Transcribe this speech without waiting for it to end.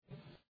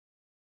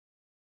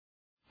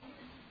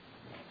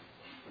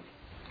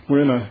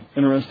we're in an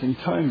interesting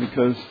time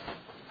because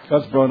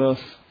God's brought us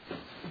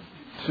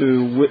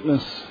to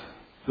witness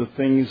the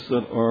things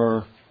that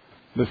are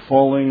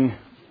befalling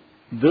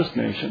this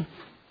nation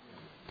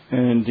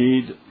and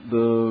indeed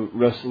the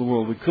rest of the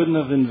world. We couldn't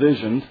have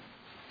envisioned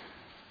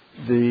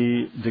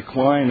the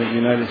decline of the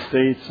United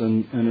States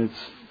and its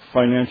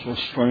financial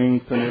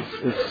strength and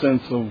its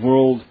sense of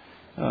world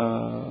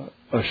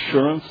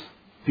assurance.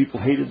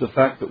 People hated the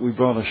fact that we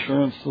brought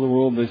assurance to the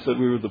world. They said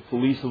we were the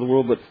police of the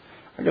world. But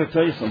I got to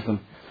tell you something.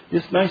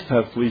 It's nice to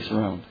have police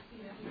around.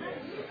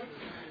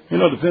 You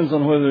know, it depends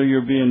on whether you're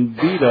being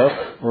beat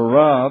up or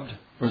robbed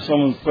or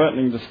someone's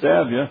threatening to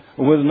stab you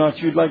or whether or not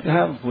you'd like to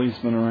have a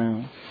policeman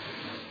around.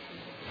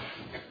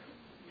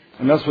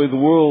 And that's the way the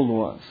world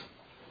was.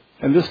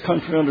 And this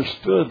country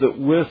understood that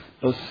with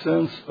a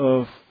sense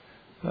of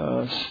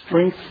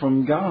strength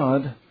from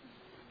God,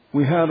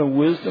 we had a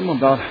wisdom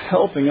about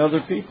helping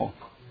other people.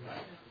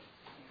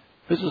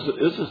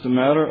 It's just a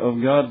matter of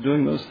God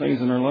doing those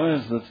things in our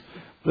lives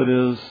that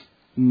is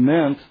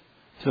meant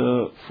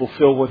to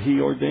fulfill what He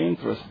ordained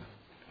for us.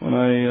 When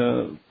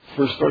I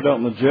first started out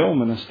in the jail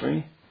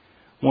ministry,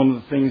 one of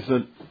the things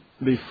that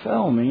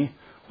befell me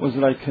was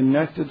that I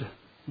connected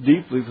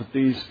deeply with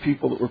these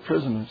people that were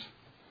prisoners.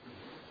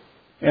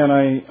 And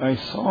I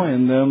saw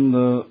in them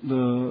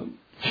the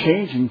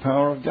changing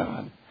power of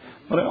God.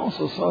 But I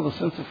also saw the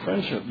sense of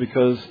friendship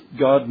because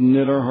God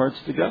knit our hearts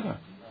together.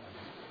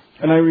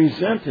 And I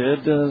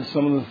resented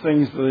some of the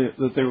things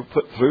that they were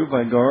put through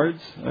by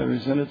guards. I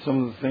resented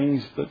some of the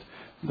things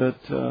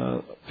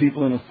that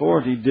people in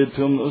authority did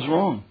to them that was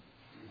wrong.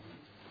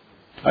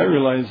 I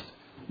realized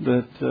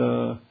that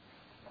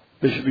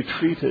they should be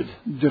treated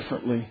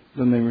differently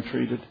than they were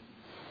treated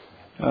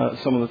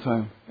some of the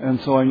time. And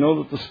so I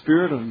know that the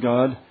Spirit of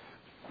God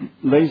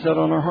lays that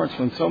on our hearts.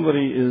 When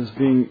somebody is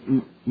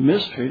being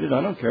mistreated, I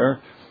don't care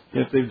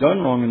if they've done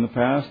wrong in the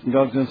past and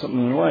God's done something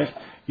in their life,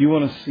 you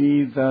want to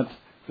see that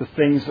the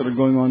things that are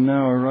going on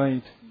now are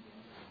right.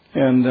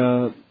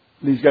 And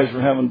these guys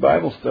were having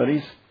Bible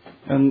studies,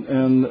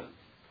 and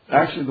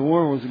actually the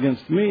war was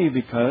against me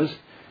because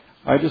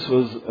I just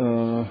was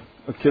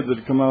a kid that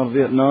had come out of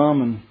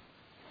Vietnam and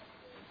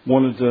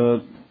wanted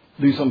to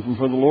do something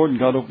for the Lord, and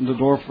God opened the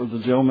door for the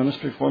jail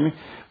ministry for me.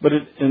 But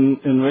it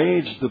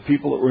enraged the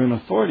people that were in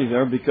authority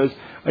there because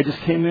I just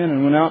came in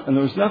and went out, and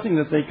there was nothing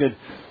that they could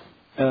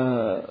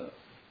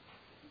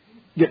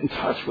get in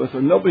touch with,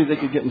 or nobody they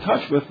could get in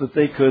touch with that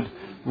they could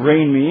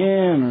rein me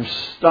in or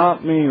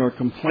stop me or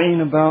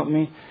complain about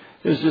me.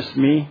 It was just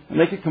me, and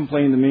they could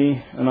complain to me,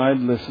 and I'd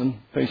listen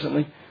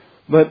patiently.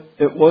 But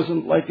it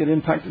wasn't like it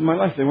impacted my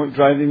life. They weren't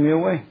driving me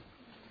away.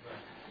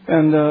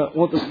 And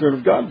what the Spirit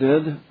of God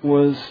did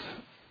was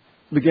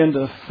begin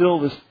to fill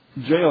this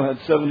jail. Had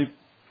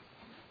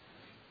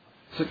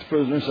 76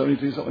 prisoners,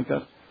 72, something like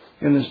that,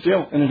 in this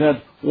jail. And it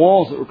had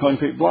walls that were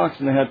concrete blocks,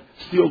 and they had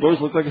steel doors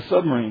that looked like a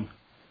submarine.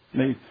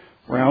 And they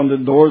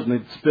rounded doors, and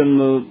they'd spin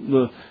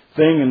the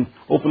thing and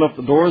open up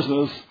the doors, and it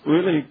was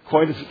really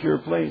quite a secure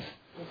place.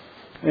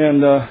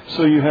 And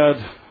so you had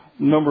a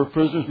number of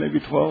prisoners, maybe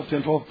 12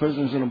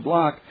 prisoners in a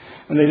block,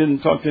 and they didn't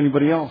talk to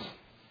anybody else.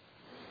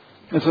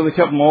 And so they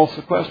kept them all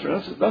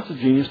sequestered. That's a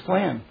genius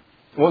plan.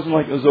 It wasn't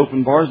like it was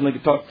open bars and they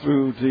could talk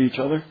through to each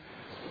other.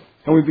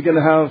 And we began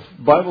to have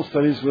Bible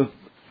studies with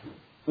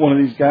one of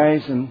these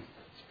guys, and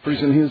pretty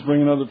soon he was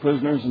bringing other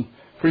prisoners, and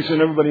pretty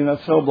soon everybody in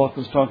that cell block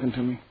was talking to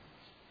me.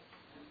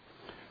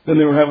 Then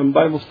they were having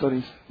Bible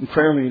studies and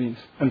prayer meetings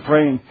and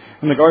praying,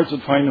 and the guards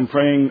would find them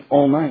praying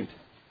all night.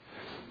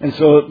 And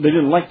so they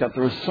didn't like that.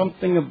 There was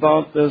something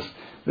about this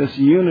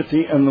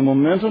unity and the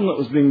momentum that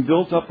was being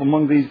built up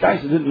among these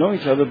guys that didn't know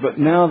each other, but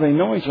now they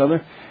know each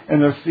other,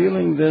 and they're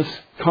feeling this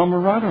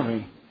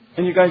camaraderie.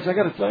 And you guys, I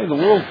got to tell you, the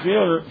world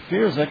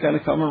fears that kind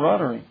of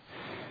camaraderie.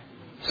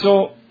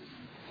 So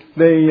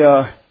they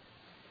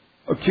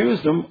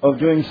accused them of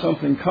doing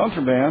something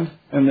contraband,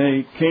 and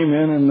they came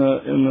in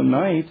the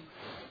night,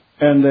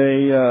 and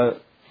they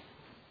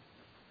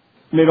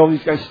made all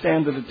these guys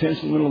stand at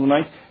attention in the middle of the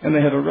night, and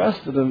they had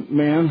arrested a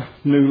man,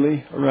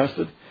 newly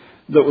arrested,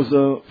 that was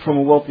from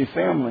a wealthy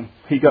family.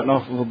 He'd gotten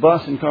off of a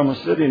bus in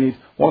Commerce City, and he'd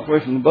walked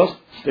away from the bus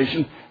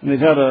station, and they'd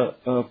had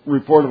a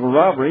report of a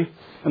robbery,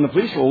 and the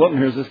police rolled up, and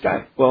here's this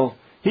guy. Well,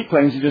 he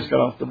claims he just got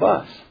off the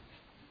bus.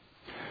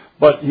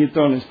 But he'd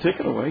thrown his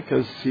ticket away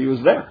because he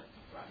was there.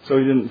 So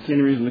he didn't see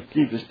any reason to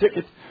keep his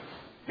ticket.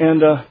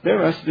 And they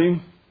arrested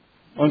him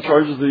on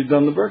charges that he'd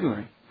done the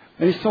burglary.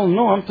 And he's telling them,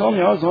 no, I'm telling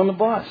you, I was on the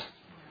bus.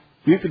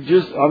 You could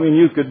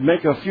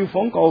make a few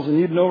phone calls and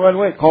you'd know right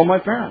away. Call my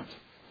parents.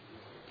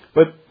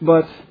 But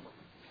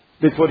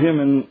they put him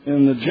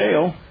in the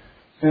jail,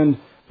 and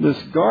this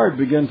guard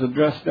began to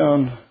dress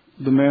down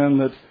the man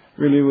that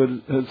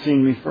really had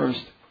seen me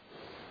first.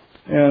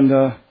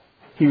 And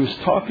he was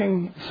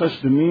talking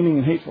such demeaning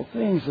and hateful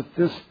things that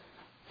this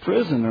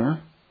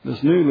prisoner,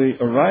 this newly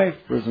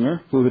arrived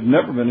prisoner, who had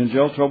never been in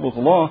jail, trouble with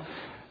the law,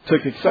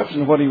 took exception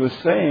to what he was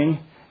saying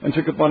and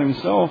took upon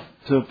himself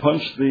to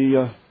punch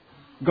the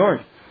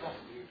guard.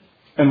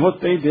 And what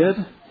they did,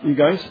 you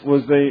guys,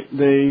 was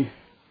they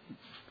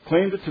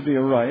claimed it to be a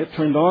riot,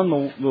 turned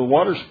on the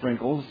water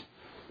sprinkles,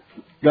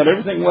 got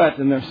everything wet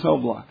in their cell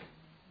block,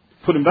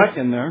 put them back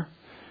in there,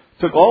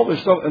 took all their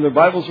stuff, and their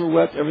Bibles were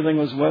wet, everything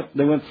was wet.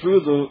 They went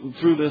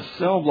through this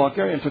cell block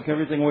area and took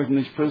everything away from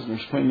these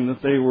prisoners, claiming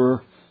that they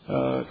were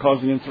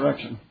causing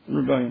insurrection and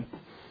rebellion.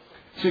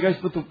 So you guys,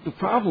 but the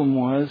problem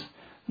was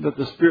that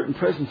the Spirit and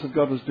presence of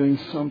God was doing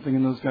something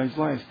in those guys'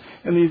 lives.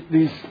 And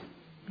these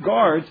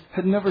guards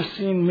had never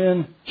seen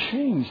men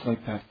change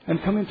like that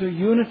and come into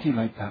unity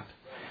like that.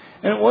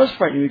 And it was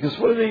frightening because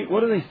what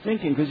are they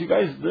thinking? Because you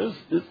guys,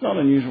 it's not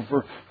unusual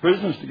for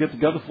prisoners to get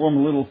together, form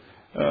a little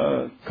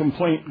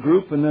complaint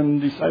group, and then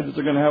decide that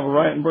they're going to have a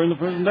riot and burn the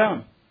prison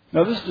down.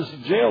 Now this is just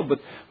a jail,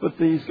 but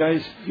these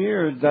guys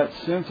feared that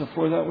sense of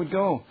where that would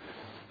go.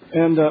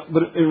 And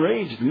but it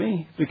enraged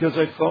me because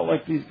I felt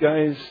like these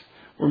guys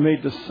were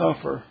made to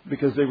suffer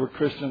because they were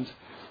Christians.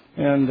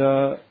 And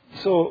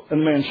so the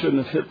man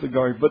shouldn't have hit the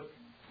guard. But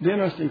the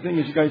interesting thing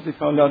is, you guys, they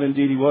found out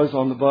indeed he was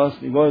on the bus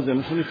and he was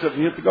innocent, except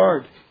he hit the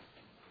guard.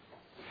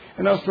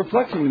 And that was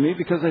perplexing to me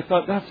because I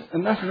thought that's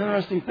an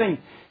interesting thing.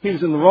 He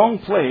was in the wrong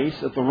place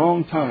at the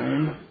wrong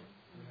time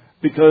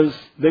because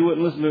they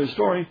wouldn't listen to his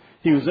story.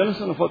 He was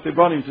innocent of what they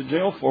brought him to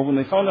jail for. When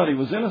they found out he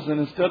was innocent,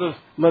 instead of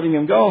letting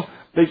him go,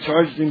 they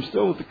charged him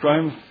still with the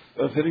crime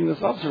of hitting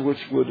this officer, which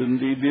would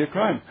indeed be a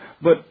crime.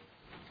 But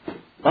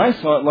I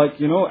saw it like,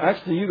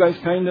 actually you guys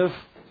kind of...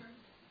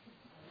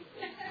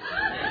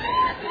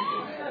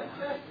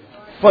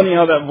 Funny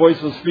how that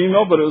voice was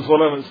female, but it was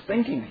what I was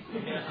thinking.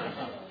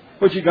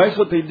 But you guys,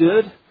 what they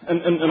did,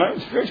 and I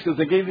was curious because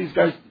they gave these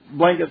guys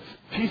blankets,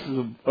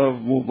 pieces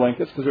of wool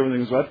blankets, because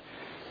everything was wet.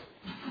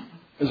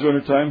 It was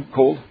winter time,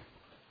 cold.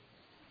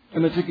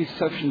 And they took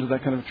exception to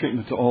that kind of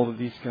treatment to all of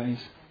these guys.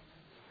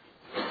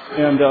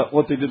 And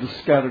what they did was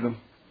scattered them.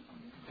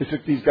 They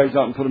took these guys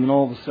out and put them in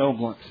all the cell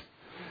blocks.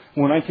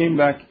 When I came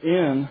back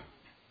in,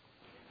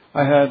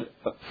 I had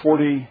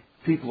 40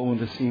 people who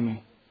wanted to see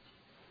me.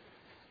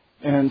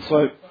 And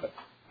so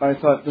I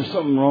thought, there's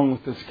something wrong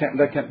with this.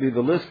 That can't be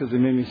the list, because they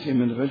made me see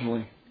them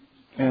individually.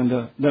 And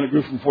then it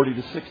grew from 40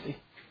 to 60.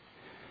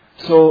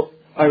 So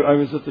I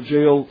was at the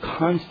jail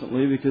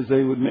constantly because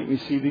they would make me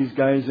see these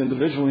guys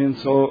individually. And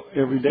so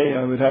every day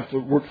I would have to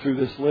work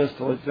through this list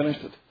till I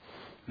finished it.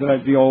 Then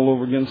I'd be all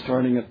over again,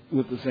 starting it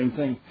with the same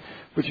thing.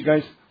 But you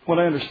guys, what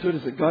I understood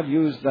is that God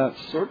used that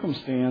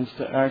circumstance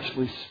to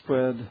actually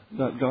spread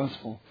that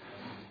gospel.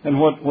 And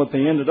what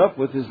they ended up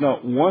with is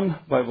not one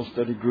Bible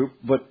study group,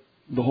 but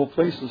the whole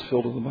place was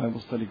filled with a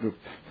Bible study group.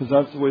 Because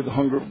that's the way the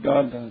hunger of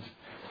God does.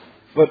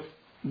 But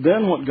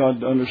then what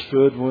God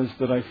understood was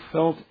that I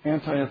felt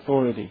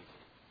anti-authority.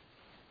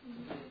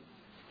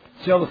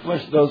 See how the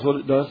flesh does what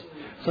it does?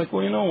 It's like,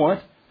 well, you know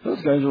what?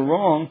 Those guys are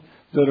wrong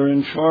that are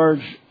in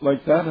charge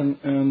like that.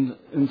 And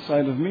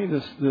inside of me,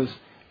 this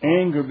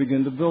anger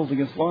began to build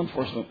against law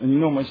enforcement. And you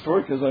know my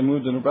story because I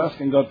moved to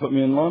Nebraska and God put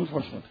me in law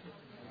enforcement.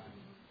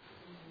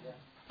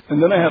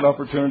 And then I had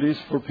opportunities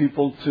for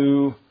people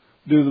to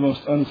do the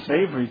most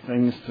unsavory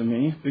things to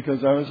me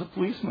because I was a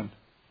policeman.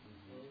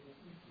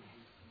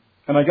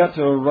 And I got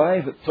to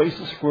arrive at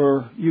places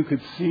where you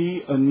could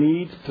see a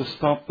need to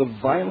stop the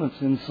violence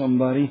in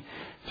somebody,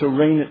 to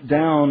rein it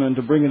down and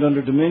to bring it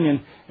under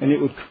dominion, and it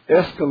would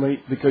escalate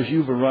because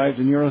you've arrived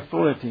in your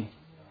authority.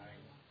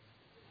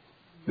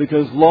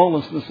 Because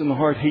lawlessness in the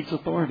heart hates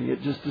authority.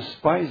 It just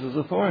despises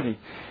authority.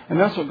 And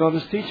that's what God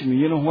is teaching me.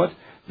 You know what?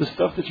 The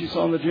stuff that you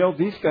saw in the jail,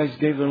 these guys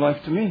gave their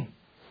life to me.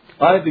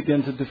 I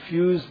began to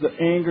diffuse the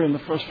anger and the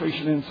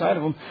frustration inside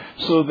of them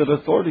so that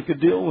authority could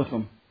deal with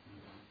them.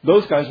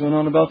 Those guys went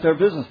on about their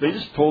business. They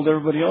just told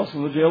everybody else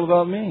in the jail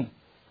about me.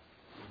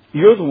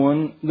 You're the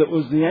one that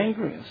was the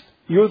angriest.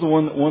 You're the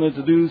one that wanted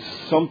to do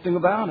something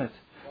about it.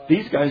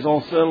 These guys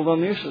all settled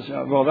on the issues.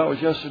 Well, that was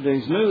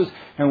yesterday's news,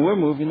 and we're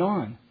moving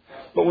on.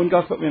 But when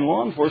God put me in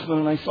law enforcement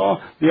and I saw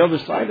the other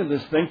side of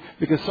this thing,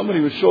 because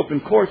somebody would show up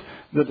in court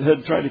that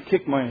had tried to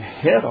kick my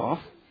head off,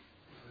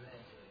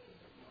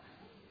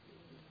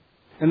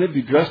 and they'd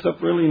be dressed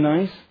up really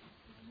nice,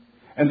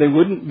 and they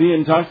wouldn't be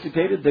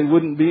intoxicated, they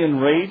wouldn't be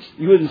enraged,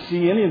 you wouldn't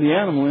see any of the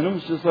animal in them.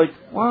 It's just like,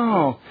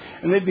 wow.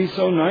 And they'd be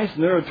so nice,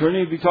 and their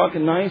attorney would be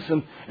talking nice,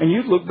 and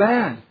you'd look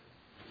bad.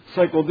 It's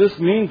like, well, this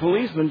mean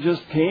policeman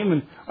just came,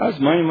 and I was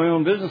minding my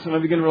own business, and I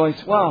began to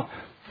realize, wow,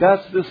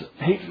 that's this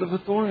hatred of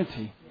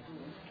authority.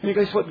 And you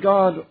guys, what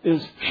God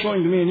is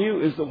showing to me and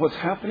you is that what's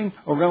happening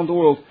around the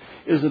world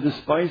is a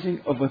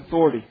despising of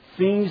authority.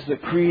 Things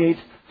that create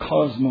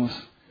cosmos.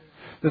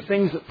 The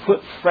things that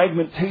put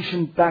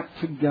fragmentation back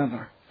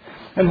together.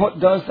 And what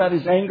does that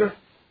is anger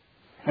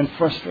and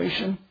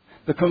frustration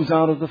that comes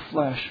out of the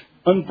flesh.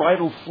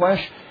 Unbridled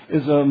flesh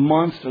is a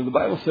monster. The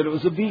Bible said it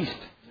was a beast.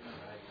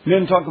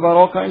 Men talk about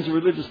all kinds of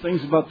religious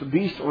things about the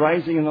beast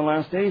rising in the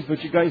last days,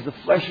 but you guys, the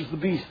flesh is the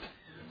beast.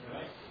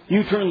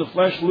 You turn the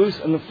flesh loose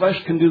and the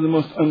flesh can do the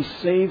most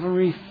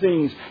unsavory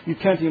things. You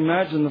can't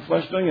imagine the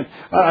flesh doing it.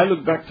 I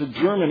look back to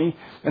Germany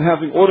and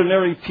having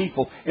ordinary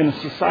people in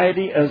a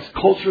society as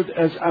cultured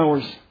as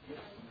ours.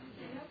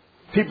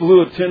 People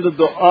who attended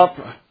the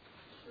opera,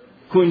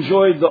 who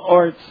enjoyed the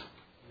arts,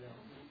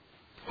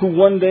 who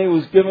one day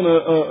was given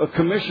a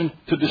commission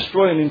to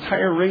destroy an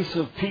entire race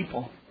of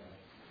people.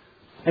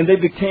 And they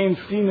became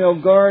female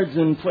guards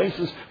in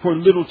places where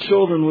little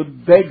children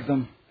would beg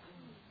them.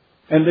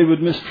 And they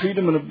would mistreat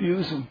them and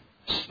abuse them,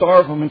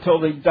 starve them until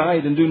they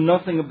died and do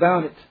nothing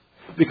about it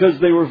because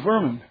they were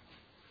vermin.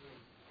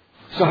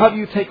 So how do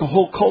you take a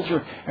whole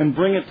culture and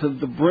bring it to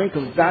the brink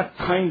of that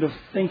kind of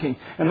thinking?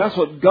 And that's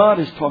what God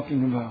is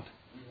talking about.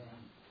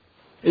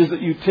 Is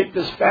that you take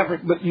this fabric,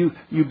 but you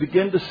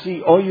begin to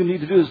see all you need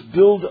to do is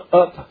build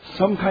up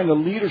some kind of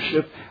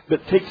leadership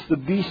that takes the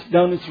beast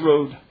down its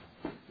road.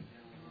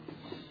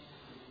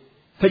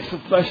 Takes the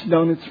flesh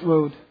down its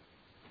road.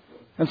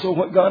 And so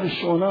what God is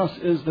showing us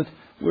is that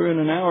we're in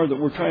an hour that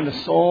we're trying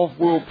to solve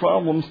world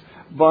problems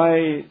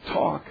by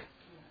talk.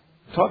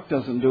 Talk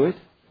doesn't do it.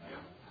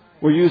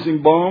 We're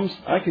using bombs.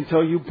 I can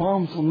tell you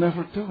bombs will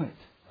never do it.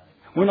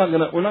 We're not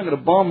going to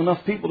bomb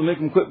enough people to make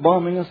them quit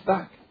bombing us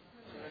back.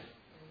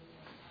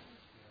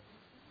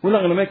 We're not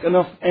going to make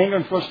enough anger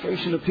and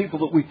frustration of people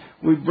that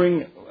we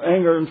bring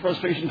anger and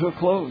frustration to a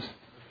close.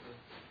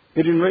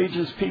 It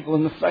enrages people,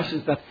 and the flesh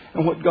is that.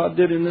 And what God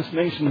did in this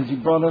nation is He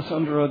brought us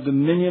under a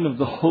dominion of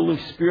the Holy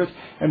Spirit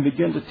and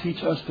began to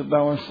teach us to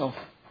bow ourselves.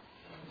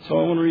 So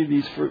I want to read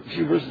these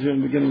few verses here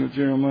in the beginning of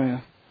Jeremiah.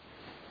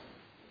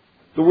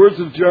 The words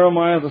of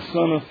Jeremiah, the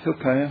son of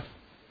Hilkiah,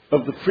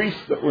 of the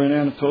priests that were in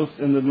Anathoth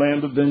in the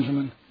land of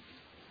Benjamin.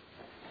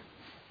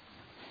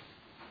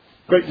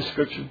 Great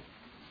description.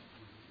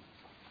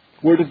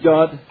 Word of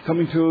God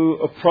coming to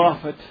a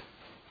prophet,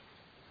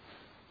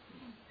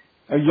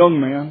 a young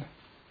man,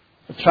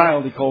 a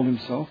child he called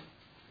himself,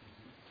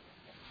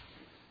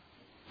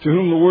 to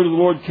whom the word of the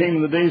Lord came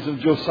in the days of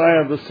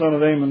Josiah the son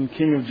of Amon,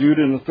 king of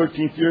Judah, in the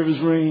 13th year of his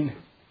reign.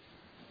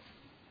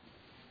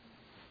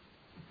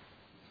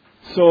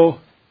 So,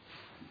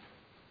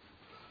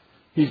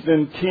 he's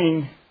been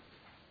king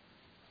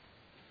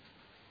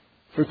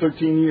for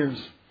 13 years.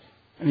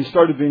 And he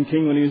started being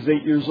king when he was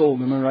 8 years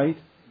old, am I right?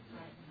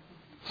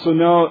 So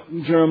now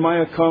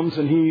Jeremiah comes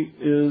and he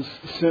is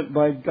sent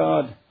by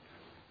God.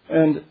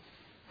 And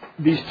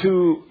these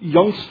two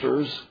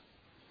youngsters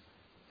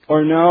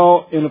are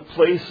now in a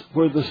place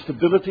where the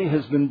stability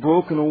has been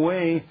broken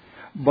away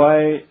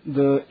by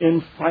the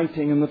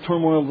infighting and the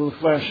turmoil of the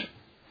flesh.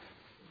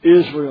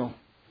 Israel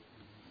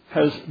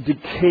has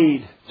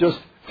decayed just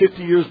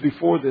 50 years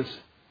before this.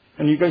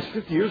 And you guys,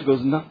 50 years ago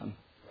is nothing.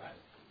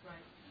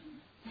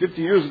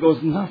 50 years ago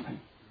is nothing.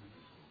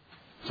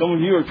 Some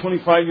of you are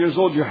 25 years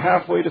old. You're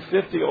halfway to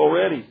 50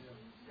 already.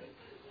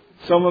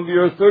 Some of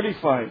you are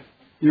 35.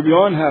 You're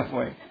beyond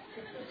halfway.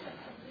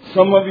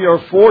 Some of you are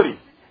 40.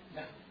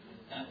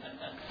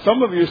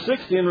 Some of you are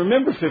 60 and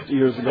remember 50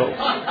 years ago.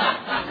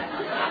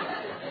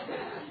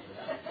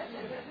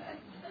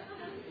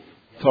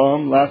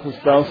 Tom,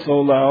 laughest thou so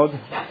loud?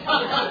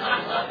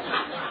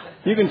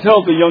 You can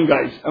tell the young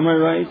guys, am I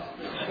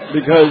right?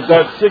 Because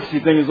that 60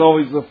 thing is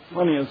always the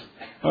funniest.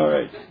 All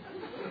right.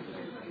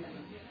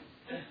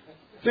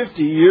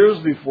 50 years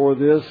before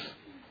this,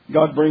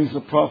 God brings a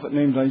prophet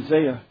named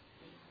Isaiah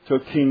to a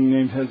king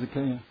named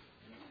Hezekiah.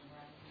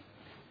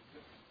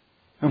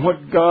 And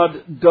what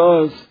God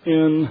does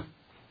in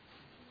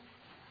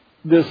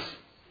this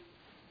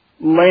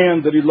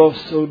land that He loves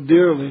so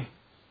dearly,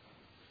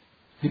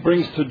 He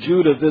brings to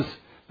Judah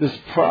this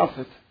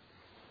prophet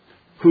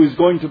who is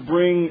going to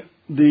bring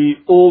the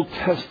Old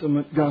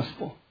Testament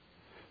gospel.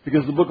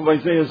 Because the book of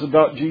Isaiah is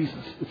about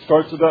Jesus. It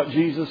starts about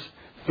Jesus,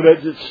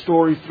 threads its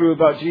story through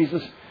about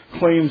Jesus,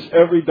 claims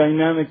every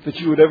dynamic that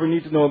you would ever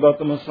need to know about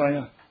the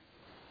Messiah.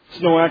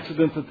 It's no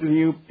accident that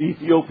the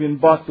Ethiopian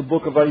bought the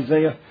book of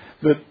Isaiah,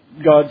 that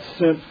God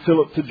sent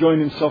Philip to join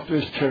himself to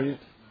his chariot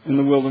in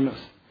the wilderness.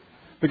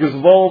 Because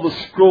of all the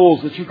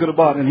scrolls that you could have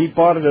bought, and he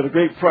bought it at a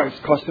great price.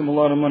 It cost him a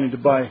lot of money to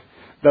buy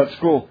that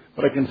scroll.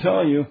 But I can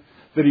tell you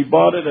that he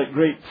bought it at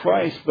great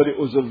price, but it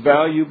was of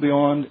value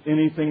beyond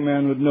anything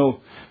man would know,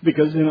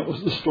 because in it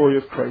was the story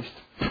of Christ.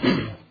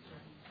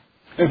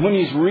 And when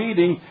he's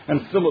reading,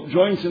 and Philip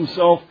joins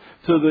himself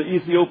to the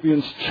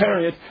Ethiopian's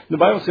chariot, the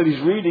Bible said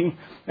he's reading,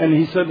 and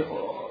he said,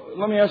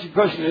 let me ask you a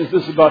question, is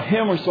this about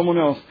him or someone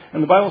else?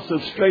 And the Bible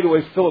says straight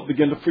away Philip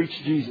began to preach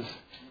Jesus.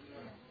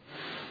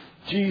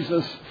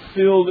 Jesus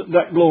filled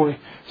that glory.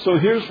 So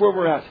here's where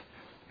we're at.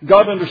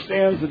 God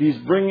understands that He's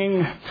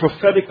bringing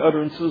prophetic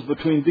utterances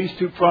between these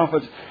two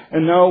prophets.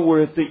 And now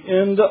we're at the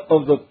end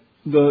of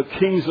the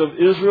kings of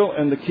Israel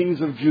and the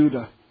kings of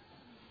Judah.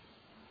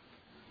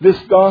 This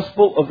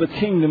gospel of the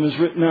kingdom is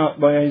written out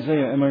by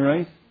Isaiah. Am I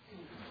right?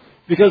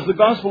 Because the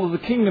gospel of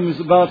the kingdom is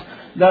about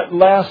that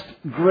last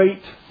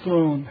great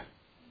throne.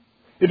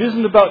 It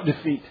isn't about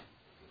defeat.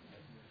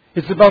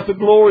 It's about the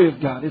glory of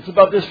God. It's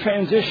about this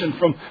transition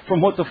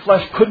from what the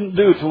flesh couldn't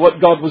do to what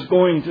God was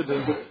going to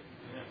do.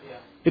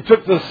 It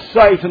took the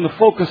sight and the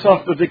focus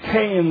off the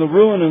decay and the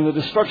ruin and the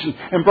destruction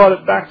and brought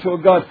it back to a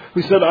God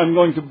who said, I'm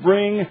going to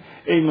bring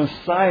a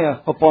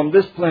Messiah upon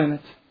this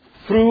planet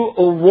through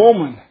a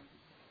woman.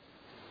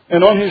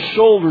 And on His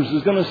shoulders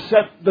is going to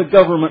set the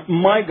government,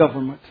 my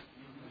government.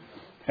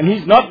 And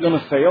he's not going to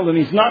fail, and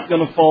he's not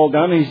going to fall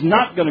down, and he's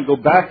not going to go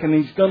back, and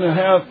he's going to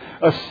have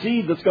a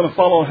seed that's going to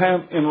follow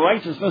him in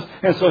righteousness.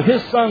 And so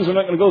his sons are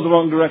not going to go the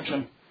wrong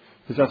direction.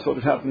 Because that's what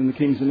had happened in the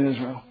kings in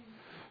Israel.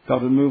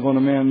 God would move on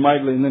a man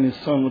mightily, and then his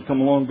son would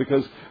come along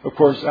because, of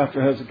course, after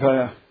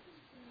Hezekiah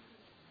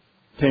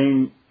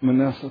came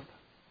Manasseh.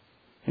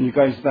 And you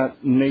guys,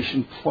 that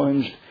nation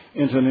plunged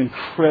into an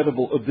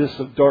incredible abyss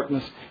of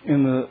darkness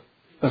in the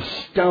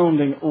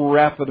astounding,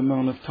 rapid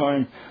amount of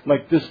time,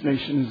 like this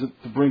nation is at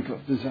the brink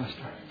of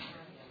disaster.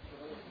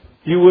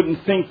 You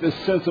wouldn't think this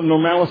sense of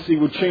normalcy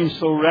would change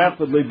so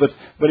rapidly,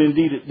 but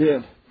indeed it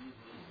did.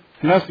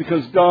 And that's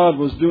because God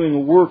was doing a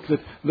work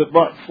that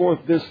brought forth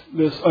this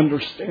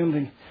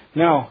understanding.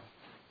 Now,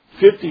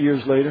 50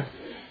 years later,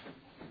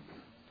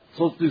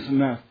 so let's do some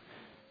math.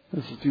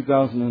 This is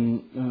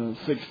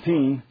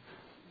 2016.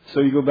 So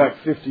you go back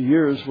 50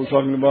 years, we're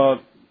talking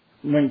about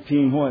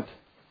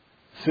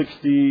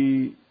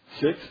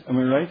 66? Am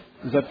I right?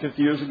 Is that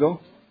 50 years ago?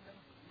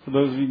 For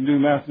those of you who can do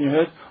math in your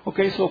head.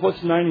 Okay, so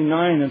what's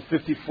 99 and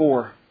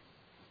 54?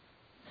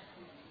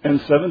 And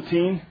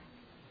 17?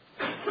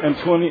 And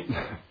 20?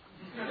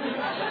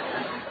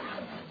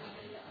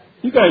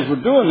 You guys were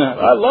doing that.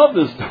 I love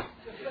this stuff.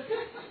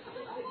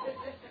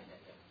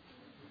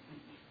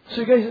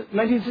 So you guys,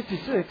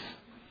 1966.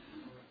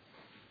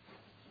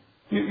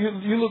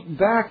 You look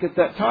back at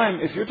that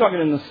time, if you're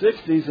talking in the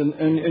 60s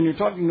and you're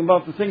talking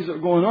about the things that are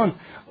going on,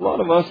 a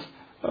lot of us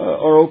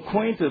are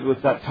acquainted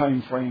with that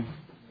time frame.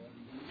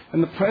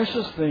 And the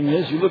precious thing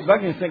is, you look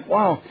back and you think,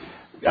 wow,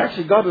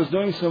 actually God was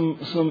doing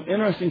some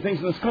interesting things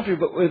in this country,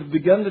 but it had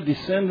begun to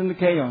descend into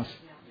chaos.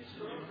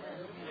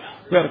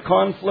 We had a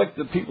conflict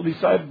that people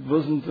decided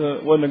wasn't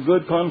a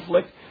good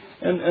conflict.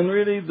 And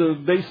really the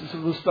basis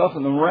of the stuff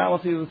and the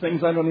morality of the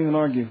things, I don't even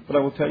argue. But I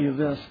will tell you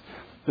this,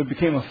 there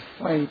became a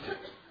fight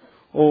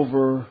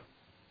over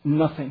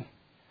nothing.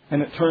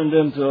 And it turned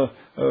into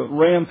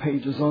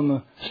rampages on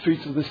the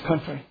streets of this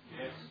country.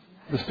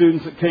 The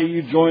students at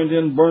KU joined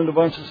in, burned a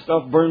bunch of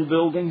stuff, burned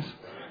buildings.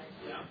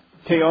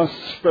 Chaos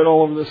spread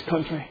all over this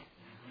country.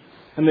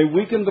 And they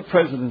weakened the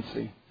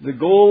presidency. The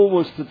goal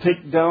was to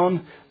take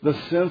down the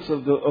sense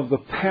of the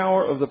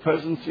power of the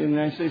presidency in the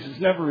United States. It's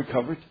never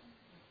recovered.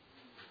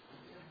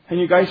 And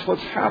you guys,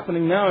 what's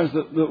happening now is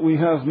that we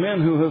have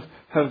men who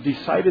have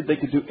decided they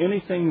could do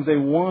anything they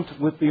want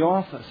with the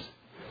office.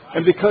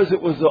 And because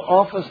it was the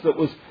office that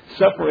was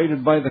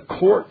separated by the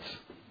courts,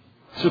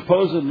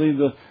 supposedly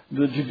the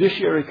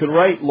judiciary could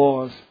write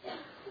laws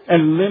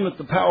and limit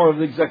the power of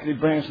the executive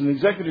branch. And the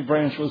executive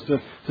branch was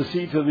to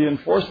see to the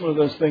enforcement of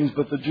those things,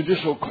 but the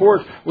judicial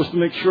court was to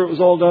make sure it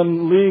was all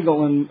done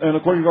legal and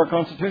according to our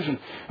Constitution.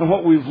 And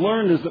what we've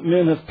learned is that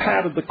men have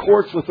padded the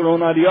courts with their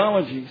own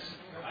ideologies.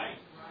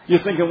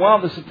 You're thinking,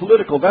 wow, this is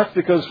political. That's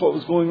because what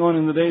was going on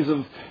in the days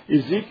of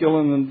Ezekiel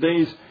and the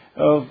days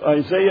of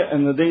Isaiah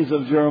and the days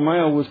of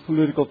Jeremiah was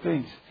political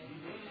things.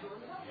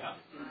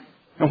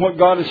 And what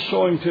God is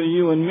showing to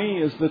you and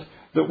me is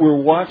that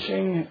we're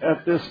watching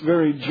at this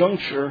very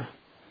juncture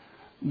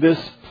this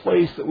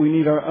place that we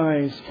need our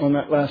eyes on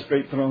that last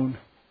great throne.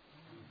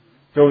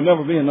 There will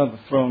never be another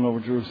throne over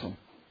Jerusalem.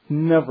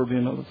 Never be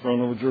another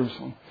throne over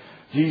Jerusalem.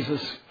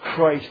 Jesus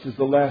Christ is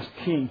the last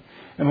king.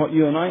 And what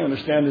you and I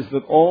understand is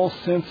that all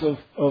sense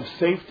of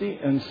safety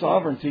and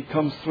sovereignty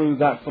comes through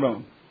that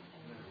throne.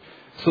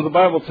 So the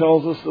Bible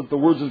tells us that the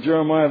words of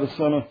Jeremiah, the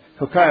son of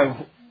Hilkiah,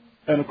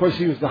 and of course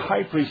he was the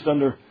high priest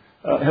under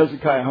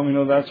Hezekiah. How many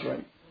know that's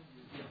right?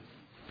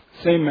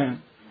 Same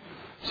man.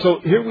 So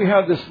here we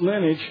have this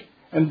lineage,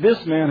 and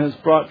this man has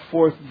brought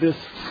forth this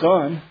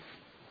son.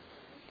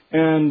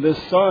 And this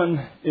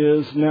son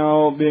is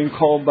now being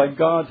called by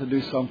God to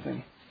do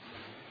something.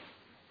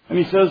 And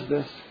he says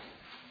this,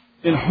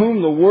 in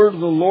whom the word of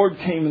the Lord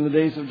came in the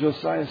days of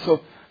Josiah.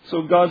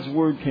 So God's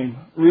word came.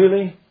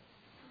 Really?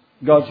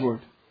 God's word.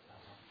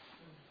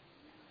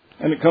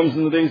 And it comes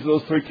in the days of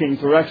those three kings.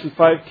 There were actually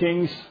 5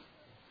 kings.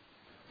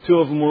 2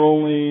 of them were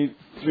only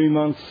 3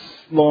 months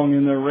long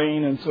in their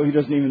reign, and so he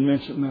doesn't even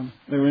mention them.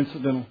 They were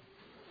incidental.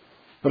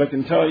 But I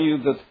can tell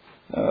you that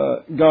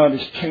God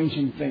is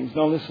changing things.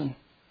 Now listen.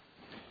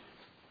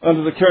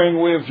 Under the carrying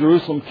away of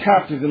Jerusalem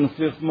captive in the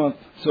 5th month.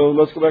 So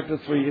let's go back to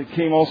 3. It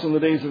came also in the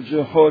days of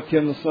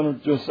Jehoiakim, the son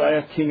of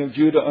Josiah, king of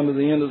Judah, under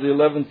the end of the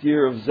 11th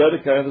year of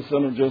Zedekiah, the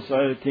son of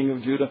Josiah, king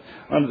of Judah,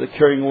 under the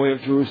carrying away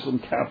of Jerusalem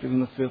captive in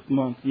the 5th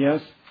month.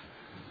 Yes?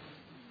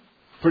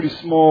 Pretty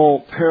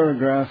small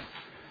paragraph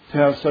to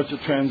have such a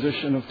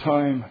transition of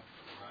time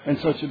and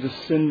such a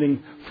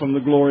descending from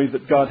the glory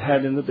that God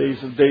had in the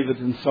days of David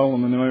and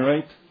Solomon. Am I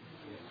right?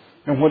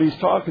 And what he's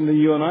talking to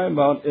you and I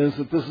about is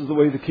that this is the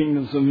way the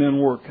kingdoms of men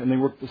work, and they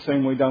work the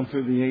same way down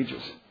through the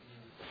ages.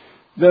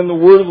 Then the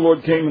word of the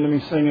Lord came unto me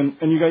saying,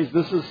 and you guys,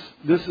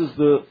 this is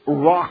the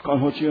rock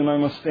on which you and I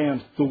must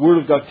stand. The word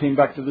of God came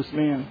back to this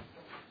man.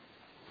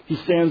 He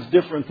stands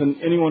different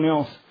than anyone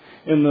else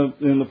in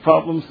the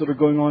problems that are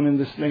going on in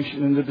this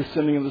nation, in the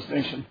descending of this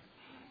nation.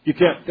 You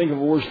can't think of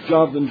a worse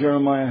job than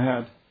Jeremiah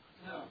had.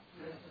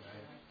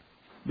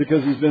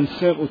 Because he's been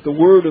sent with the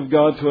word of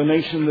God to a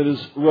nation that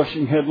is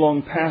rushing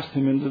headlong past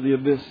him into the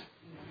abyss.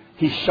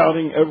 He's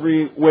shouting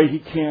every way he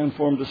can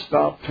for them to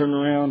stop, turn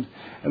around,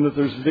 and that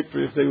there's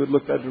victory if they would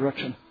look that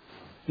direction.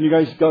 And you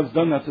guys, God's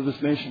done that to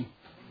this nation.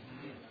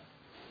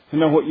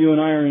 And now what you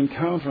and I are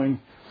encountering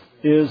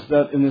is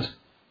that in this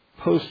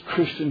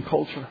post-Christian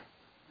culture,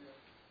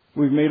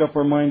 we've made up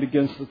our mind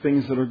against the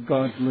things that are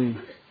godly,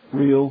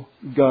 real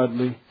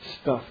godly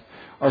stuff.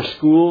 Our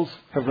schools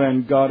have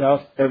ran God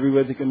out every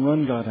way they can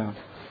run God out.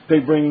 They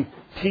bring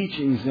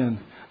teachings in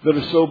that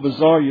are so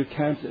bizarre you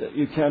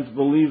can't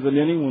believe that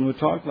anyone would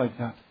talk like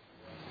that.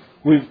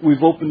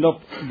 We've opened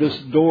up this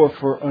door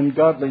for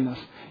ungodliness.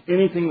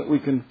 Anything that we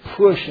can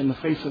push in the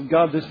face of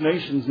God, this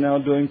nation's now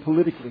doing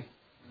politically.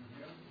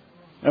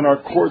 And our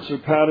courts are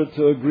padded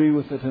to agree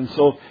with it. And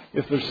so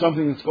if there's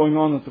something that's going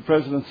on that the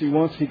presidency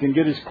wants, he can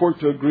get his court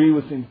to agree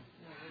with him.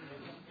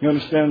 You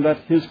understand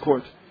that? His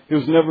court. It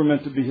was never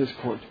meant to be his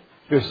court.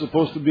 It was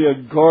supposed to be a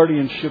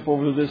guardianship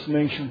over this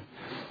nation.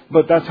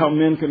 But that's how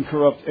men can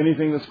corrupt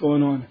anything that's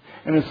going on.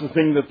 And it's the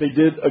thing that they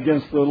did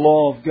against the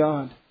law of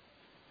God.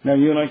 Now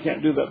you and I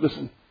can't do that.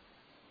 Listen.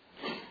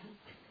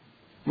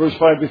 Verse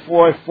 5,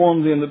 before I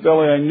formed thee in the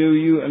belly I knew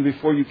you, and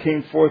before you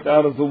came forth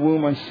out of the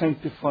womb I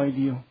sanctified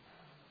you.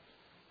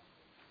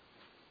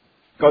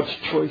 God's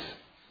choice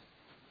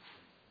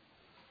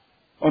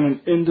on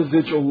an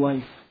individual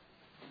life.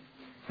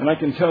 And I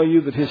can tell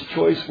you that His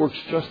choice works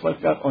just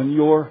like that on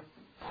your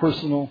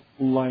personal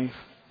life.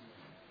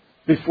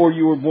 Before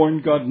you were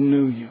born, God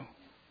knew you.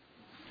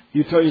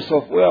 You tell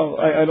yourself, well,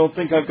 I don't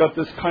think I've got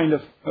this kind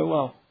of... Oh,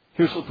 well,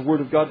 here's what the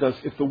Word of God does.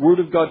 If the Word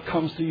of God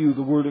comes to you,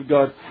 the Word of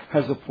God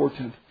has a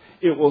portent.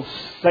 It will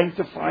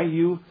sanctify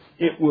you.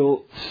 It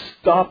will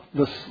stop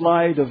the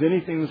slide of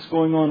anything that's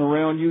going on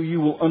around you. You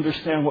will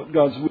understand what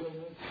God's will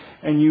is,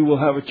 and you will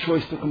have a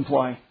choice to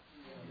comply.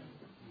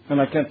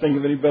 And I can't think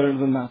of any better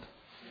than that.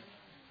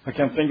 I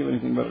can't think of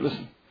anything better.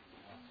 Listen.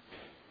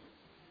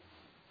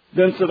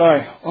 Then said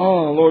I,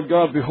 Oh, Lord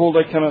God, behold,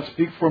 I cannot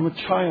speak, for I am a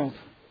child.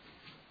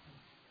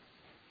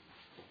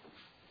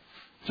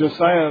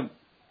 Josiah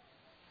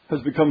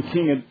has become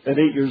king at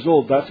 8 years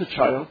old. That's a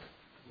child.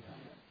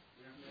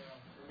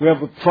 We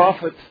have a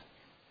prophet,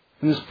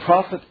 and this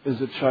prophet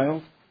is a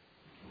child.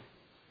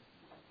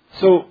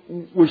 So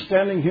we're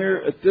standing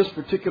here at this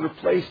particular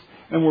place,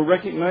 and we're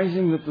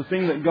recognizing that the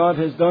thing that God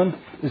has done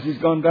is He's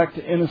gone back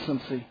to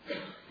innocency.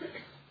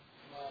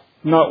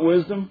 Not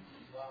wisdom,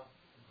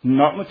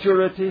 not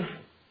maturity,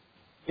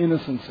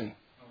 innocency.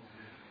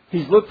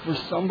 He's looked for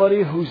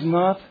somebody who's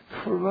not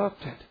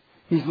corrupted.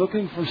 He's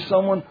looking for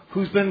someone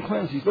who's been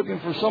cleansed. He's looking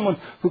for someone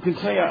who can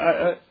say,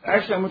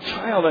 actually, I'm a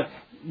child.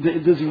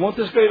 Does he want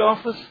this great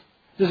office?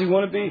 Does he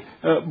want to be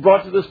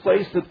brought to this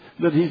place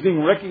that he's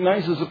being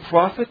recognized as a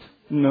prophet?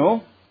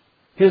 No.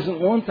 He doesn't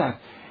want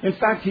that. In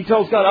fact, he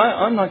tells God,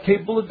 I'm not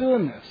capable of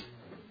doing this.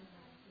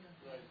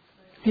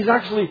 He's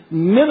actually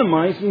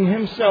minimizing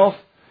himself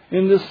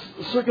in this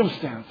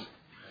circumstance.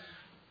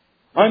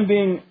 I'm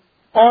being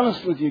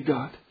honest with you,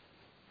 God.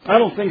 I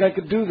don't think I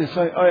could do this.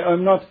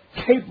 I'm not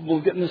capable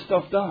of getting this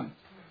stuff done.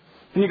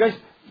 And you guys,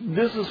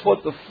 this is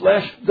what the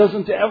flesh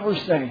doesn't ever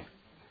say.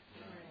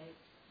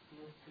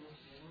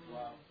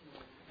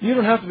 You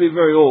don't have to be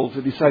very old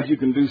to decide you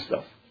can do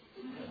stuff.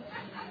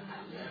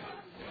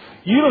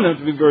 You don't have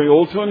to be very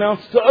old to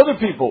announce to other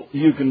people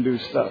you can do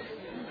stuff.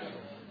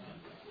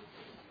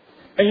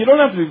 And you don't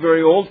have to be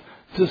very old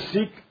to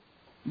seek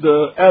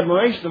the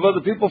admiration of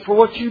other people for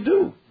what you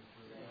do.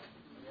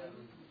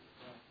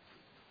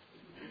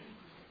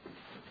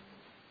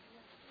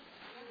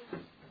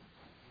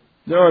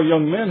 There are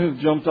young men who've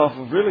jumped off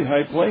of really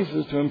high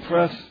places to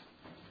impress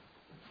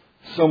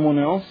someone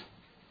else,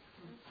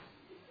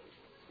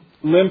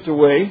 limped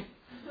away,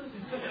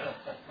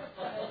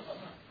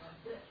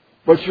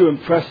 but you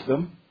impress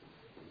them.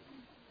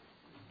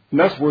 And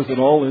that's worth it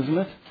all, isn't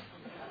it?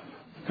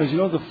 Because you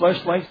know the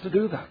flesh likes to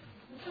do that.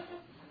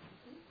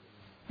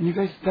 And you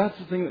guys, that's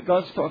the thing that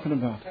God's talking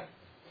about.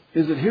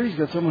 Is that here He's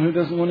got someone who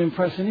doesn't want to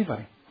impress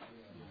anybody.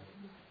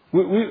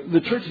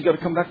 The church has got to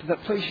come back to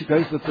that place, you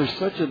guys, that there's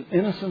such an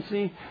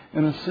innocency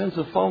and a sense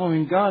of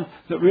following God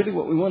that really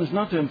what we want is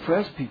not to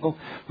impress people,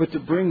 but to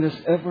bring this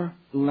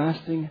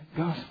everlasting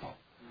gospel.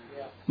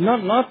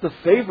 Not the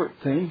favorite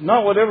thing,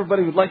 not what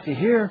everybody would like to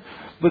hear,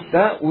 but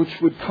that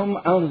which would come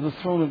out of the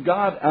throne of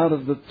God, out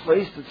of the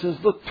place that says,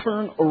 look,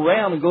 turn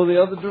around and go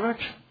the other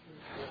direction.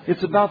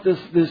 It's about this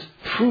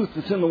truth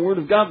that's in the Word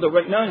of God that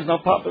right now is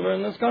not popular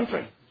in this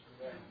country.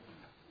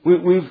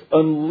 We've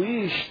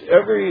unleashed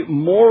every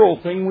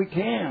moral thing we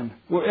can.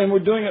 And we're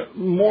doing it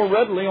more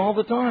readily all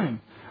the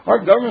time. Our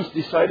government's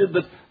decided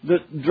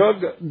that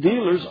drug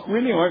dealers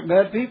really aren't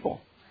bad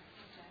people.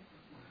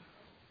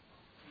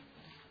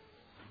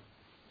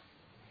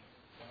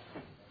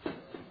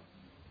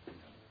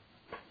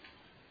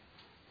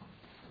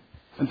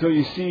 Until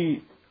you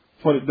see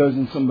what it does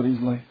in somebody's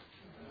life.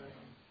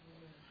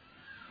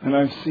 And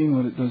I've seen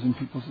what it does in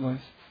people's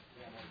lives.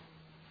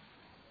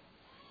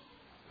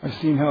 I've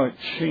seen how it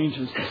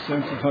changes the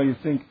sense of how you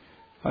think.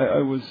 I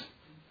was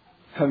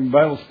having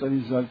Bible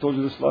studies, I've told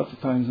you this lots of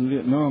times, in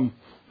Vietnam,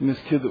 and this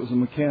kid that was a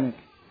mechanic.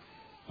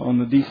 on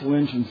the diesel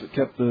engines that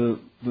kept the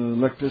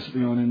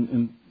electricity on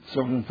in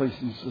several places.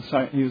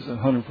 He was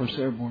 101st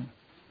Airborne.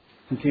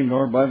 He came to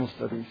our Bible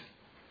studies.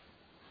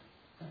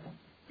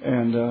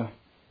 And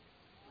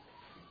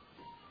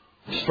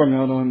strung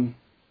out on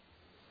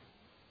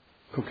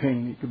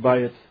cocaine. You could buy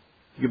it.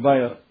 You could buy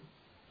a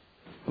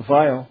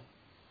vial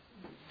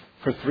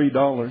for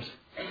 $3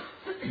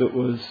 that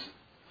was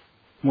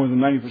more than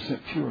 90%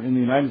 pure. In the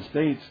United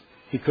States,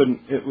 he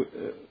couldn't.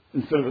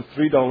 Instead of a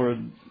 $3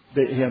 a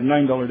day, he had a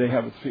 $9 a day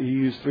habit. He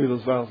used 3 of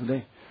those vials a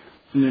day.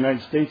 In the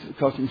United States, it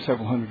cost him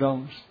several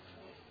 $100s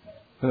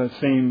for that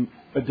same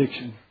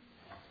addiction.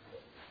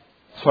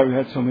 That's why we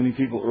had so many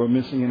people who were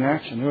missing in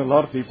action. There were a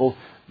lot of people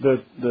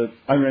that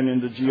I ran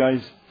into,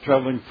 GIs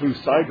traveling through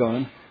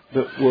Saigon,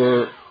 that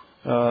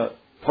were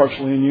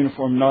partially in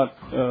uniform, not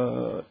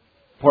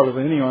part of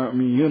any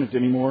army unit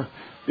anymore,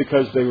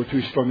 because they were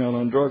too strung out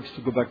on drugs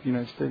to go back to the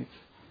United States.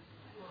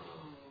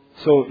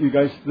 So, you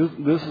guys,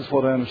 this is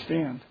what I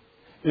understand,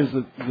 is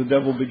that the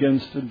devil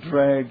begins to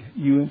drag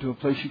you into a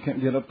place you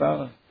can't get up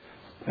out of.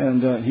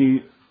 And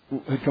he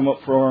had come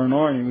up for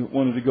R&R, and he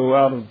wanted to go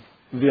out of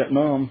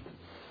Vietnam,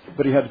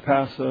 but he had to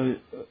pass a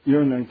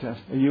urinary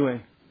test, a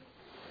UA.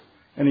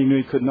 And he knew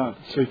he could not.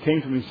 So he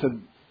came to me and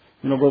said,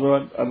 you know,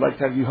 brother, I'd like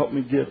to have you help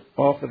me get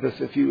off of this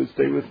if you would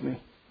stay with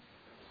me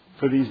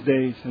for these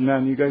days. And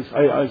man, you guys,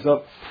 I was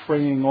up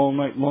praying all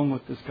night long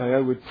with this guy. I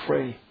would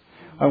pray.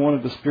 I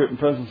wanted the Spirit and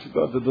presence of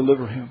God to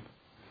deliver him.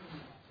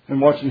 And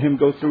watching him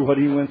go through what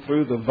he went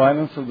through, the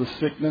violence of the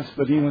sickness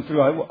that he went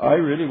through, I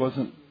really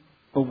wasn't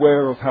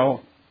aware of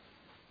how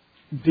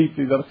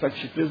deeply that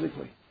affects you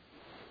physically.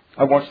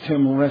 I watched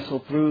him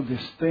wrestle through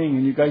this thing,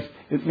 and you guys,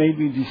 it made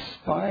me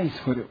despise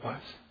what it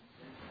was.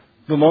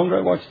 The longer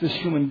I watched this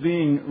human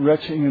being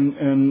retching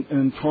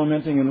and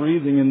tormenting and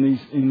wreathing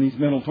in these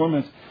mental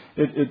torments,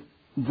 it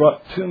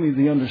brought to me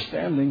the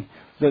understanding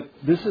that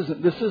this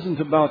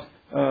isn't about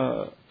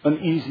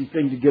an easy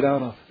thing to get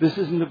out of. This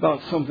isn't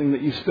about something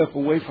that you step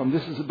away from.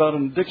 This is about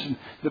an addiction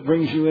that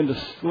brings you into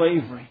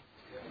slavery.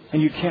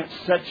 And you can't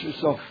set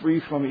yourself free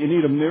from it. You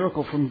need a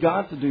miracle from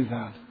God to do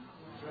that.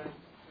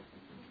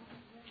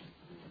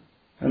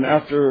 And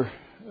after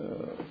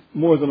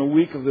more than a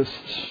week of this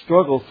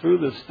struggle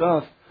through this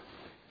stuff,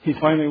 he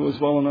finally was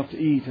well enough to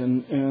eat,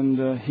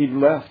 and he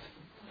left,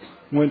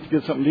 went to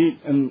get something to eat,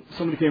 and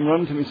somebody came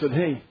running to me and said,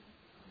 hey,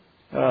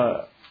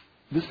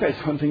 this guy's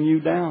hunting you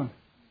down.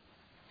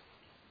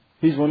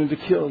 He's wanting to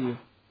kill you.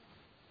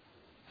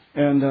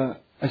 And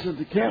I said,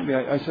 it can't be.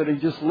 I said, he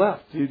just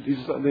left.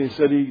 They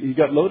said he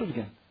got loaded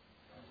again.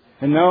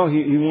 And now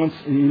he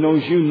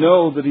knows you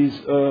know that he's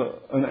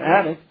an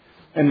addict,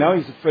 and now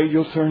he's afraid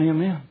you'll turn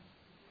him in.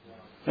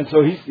 And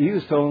so he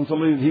was telling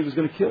somebody that he was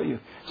going to kill you.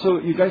 So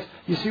you guys,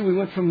 you see, we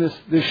went from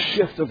this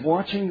shift of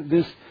watching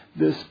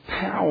this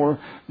power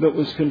that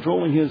was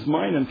controlling his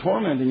mind and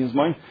tormenting his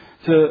mind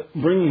to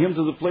bringing him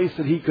to the place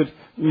that he could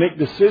make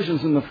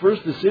decisions. And the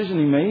first decision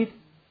he made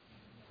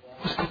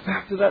was go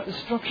back to that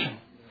destruction.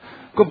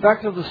 Go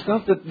back to the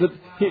stuff that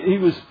he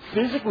was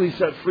physically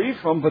set free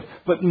from,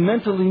 but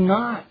mentally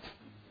not.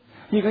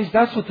 You guys,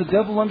 that's what the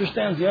devil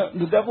understands.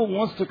 The devil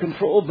wants to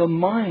control the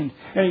mind.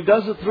 And he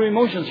does it through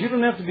emotions. You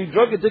don't have to be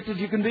drug addicted.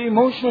 You can be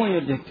emotionally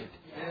addicted.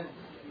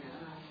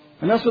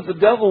 And that's what the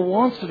devil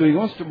wants to do. He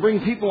wants to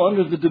bring people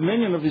under the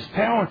dominion of his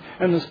power.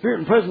 And the Spirit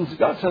and presence of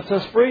God sets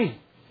us free.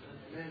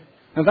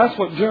 And that's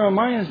what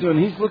Jeremiah is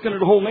doing. He's looking at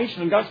the whole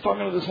nation. And God's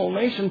talking to this whole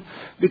nation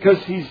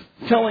because He's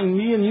telling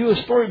me and you a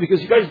story.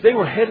 Because you guys, they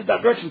were headed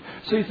that direction.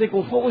 So you think,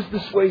 well, what was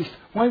this waste?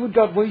 Why would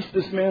God waste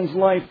this man's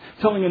life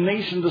telling a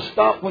nation to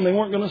stop when they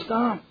weren't going to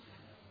stop?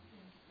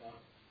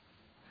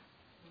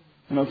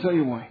 And I'll tell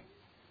you why.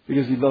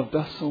 Because He loved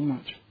us so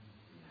much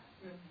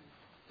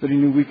that He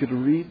knew we could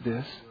read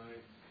this.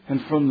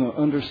 And from the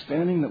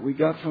understanding that we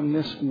got from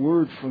this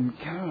word from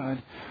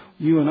God,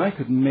 you and I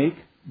could make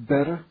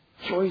better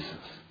choices.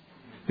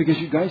 Because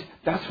you guys,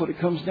 that's what it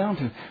comes down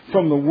to.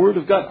 From the Word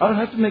of God, I don't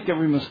have to make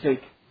every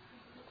mistake.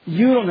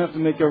 You don't have to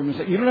make every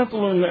mistake. You don't have to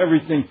learn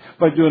everything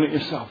by doing it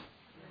yourself.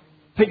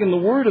 Taking the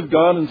Word of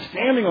God and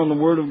standing on the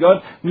Word of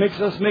God makes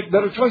us make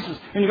better choices.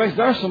 And you guys,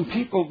 there are some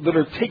people that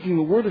are taking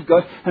the Word of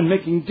God and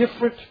making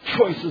different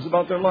choices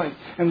about their life.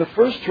 And the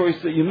first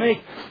choice that you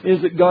make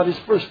is that God is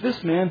first.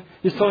 This man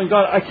is telling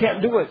God, I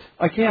can't do it.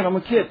 I can't. I'm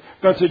a kid.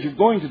 God said, you're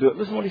going to do it.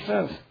 Listen to what He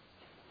says.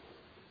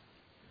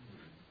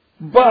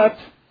 But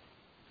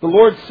the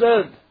Lord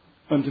said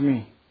unto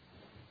me,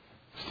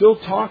 still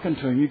talking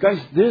to him, you guys,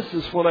 this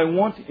is what I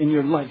want in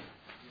your life.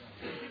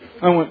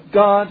 I want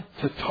God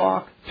to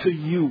talk to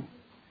you.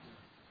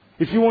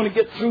 If you want to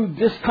get through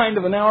this kind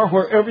of an hour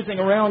where everything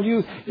around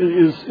you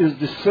is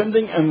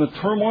descending and the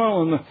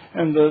turmoil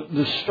and the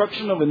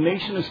destruction of a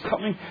nation is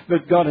coming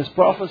that God has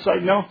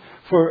prophesied now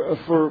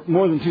for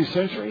more than 2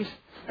 centuries,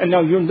 and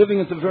now you're living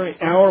at the very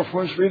hour of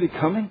where it's really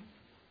coming.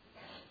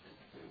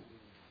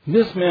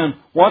 This man,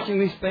 watching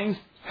these things,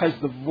 has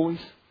the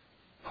voice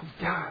of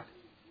God.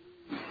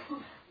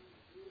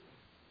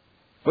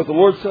 But the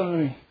Lord said to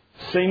me,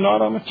 say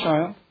not, I'm a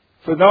child,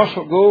 for thou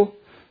shalt go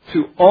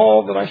to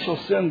all that I shall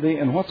send thee,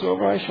 and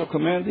whatsoever I shall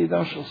command thee,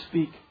 thou shalt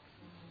speak.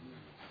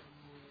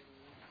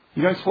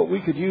 You guys, what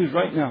we could use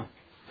right now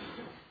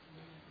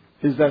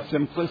is that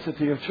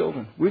simplicity of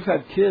children. We've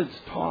had kids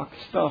talk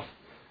stuff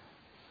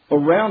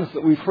around us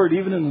that we've heard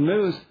even in the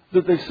news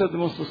that they've said the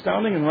most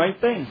astounding and right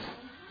things.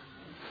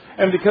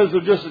 And because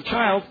they're just a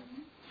child,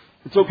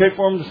 it's okay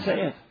for them to say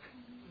it.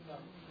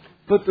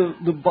 But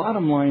the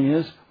bottom line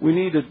is we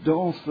need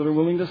adults that are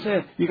willing to say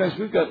it. You guys,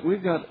 we've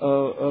got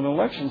an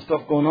election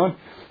stuff going on,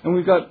 and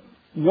we've got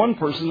one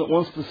person that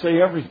wants to say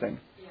everything.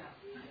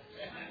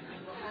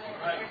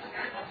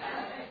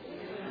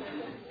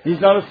 He's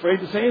not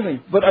afraid to say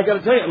anything. But I got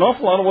to tell you, an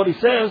awful lot of what he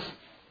says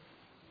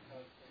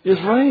is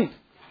right.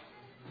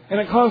 And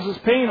it causes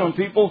pain on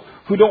people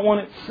who don't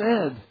want it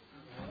said.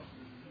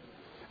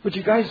 But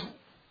you guys,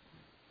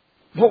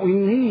 what we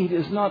need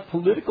is not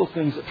political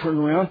things that turn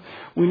around.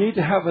 We need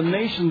to have a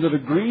nation that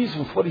agrees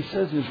with what he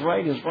says is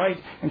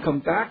right, and come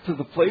back to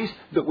the place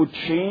that would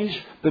change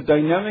the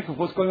dynamic of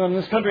what's going on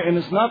in this country. And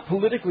it's not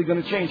politically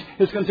going to change.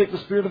 It's going to take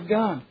the Spirit of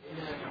God.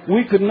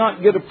 We could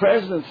not get a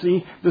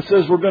presidency that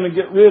says we're going to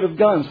get rid of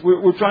guns.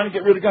 We're trying to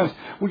get rid of guns.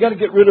 We've got to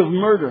get rid of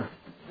murder.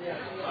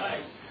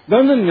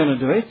 Guns isn't going to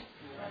do it.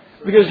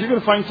 Because you're going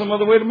to find some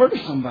other way to murder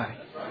somebody.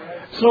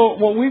 So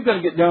what we've got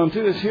to get down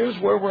to is here's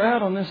where we're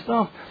at on this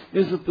stuff.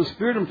 Is that the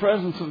Spirit and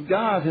presence of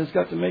God has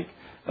got to make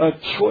a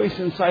choice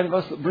inside of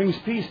us that brings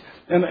peace.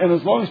 And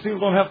as long as people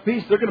don't have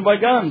peace, they're going to buy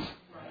guns.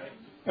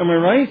 Am I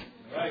right?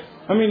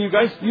 I mean, you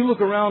guys, you look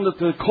around at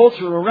the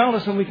culture around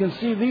us and we can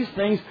see these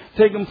things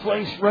taking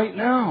place right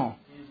now.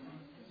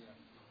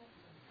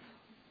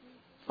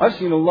 I've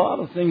seen a lot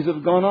of things that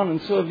have gone on,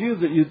 and so have you,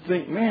 that you'd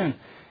think, man,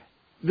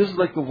 this is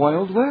like the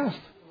Wild West.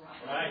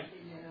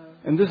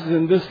 And this is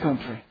in this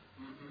country.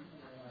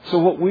 So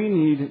what we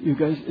need, you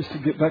guys, is to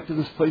get back to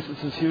this place that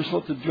says, here's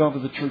what the job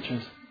of the church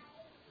is.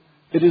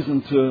 It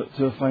isn't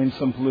to find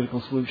some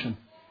political solution.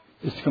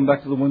 It's to come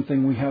back to the one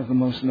thing we have the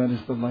most, and that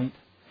is the light.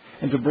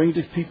 And to bring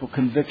to people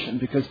conviction,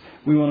 because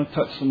we want to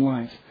touch some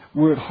lives.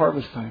 We're at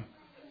harvest time.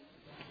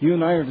 You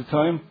and I are at a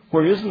time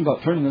where it isn't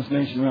about turning this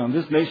nation around.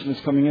 This nation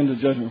is coming into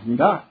judgment from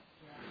God.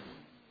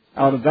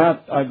 Out of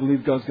that, I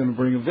believe God's going to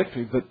bring a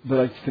victory. But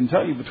I can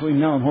tell you, between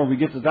now and where we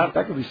get to that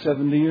could be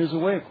 70 years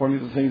away, according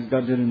to the things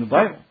God did in the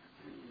Bible.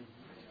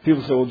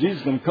 People say, well, Jesus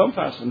is going to come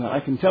faster than that. I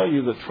can tell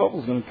you that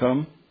trouble is going to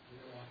come,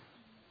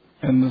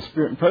 and the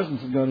Spirit and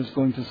presence of God is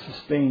going to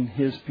sustain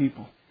His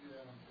people.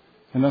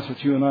 And that's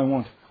what you and I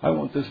want. I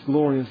want this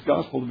glorious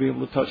gospel to be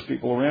able to touch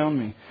people around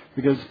me,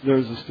 because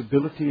there's a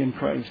stability in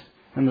Christ,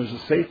 and there's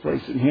a safe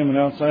place in Him, and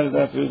outside of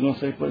that, there is no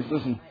safe place.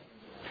 Listen.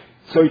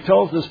 So he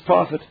tells this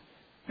prophet,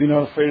 be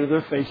not afraid of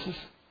their faces.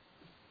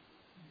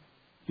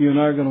 You and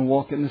I are going to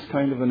walk in this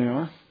kind of an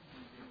era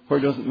where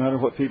it doesn't matter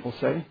what people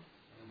say.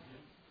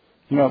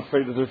 You're not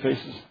afraid of their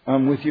faces.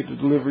 I'm with you to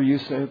deliver you,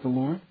 saith the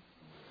Lord.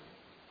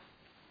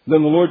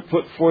 Then the Lord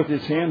put forth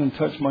His hand and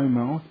touched my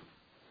mouth.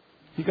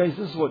 You guys,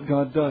 this is what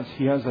God does.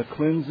 He has a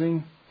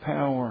cleansing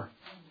power.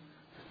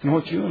 And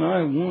what you and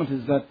I want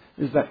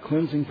is that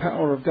cleansing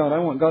power of God. I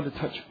want God to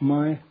touch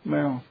my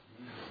mouth.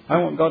 I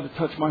want God to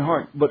touch my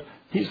heart. But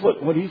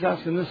what He's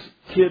asking this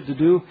kid to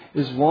do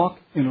is walk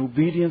in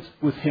obedience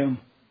with Him.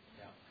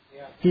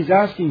 He's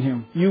asking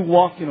him, you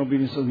walk in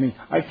obedience with me.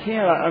 I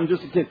can't. I'm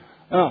just a kid.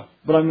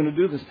 But I'm going to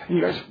do this. And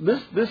you guys,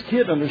 this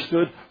kid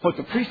understood what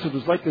the priesthood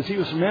was like, because he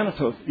was from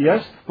Manitoba.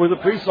 Yes, where the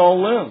priests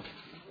all lived.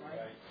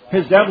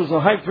 His dad was a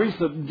high priest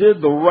that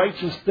did the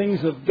righteous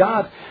things of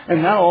God.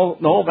 And now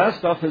all that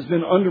stuff has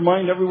been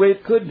undermined every way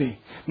it could be.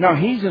 Now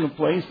he's in a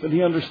place that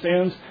he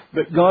understands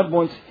that God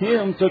wants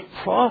him to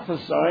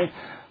prophesy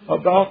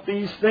about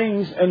these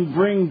things and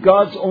bring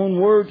God's own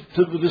word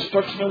to the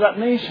destruction of that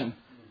nation.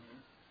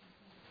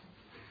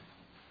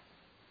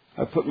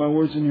 I put my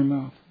words in your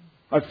mouth.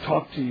 I've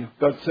talked to you.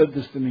 God said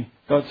this to me.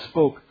 God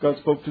spoke. God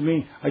spoke to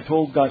me. I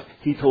told God.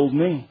 He told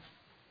me.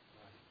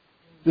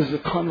 This is a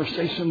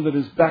conversation that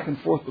is back and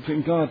forth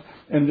between God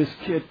and this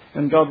kid.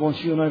 And God wants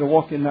you and I to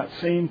walk in that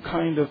same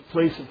kind of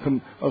place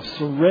of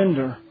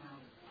surrender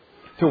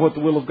to what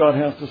the will of God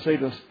has to say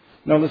to us.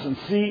 Now listen,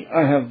 see,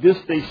 I have this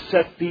day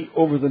set thee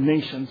over the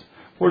nations.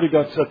 Where did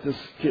God set this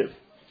kid?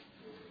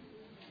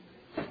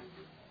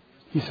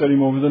 He set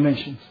him over the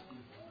nations.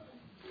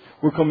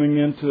 We're coming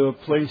into a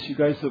place, you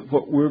guys, that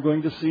what we're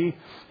going to see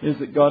is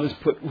that God has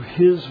put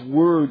His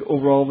word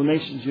over all the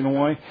nations. You know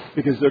why?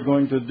 Because they're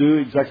going to do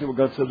exactly what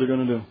God said they're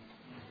going to do.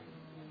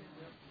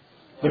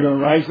 They're going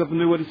to rise up and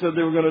do what He said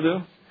they were going to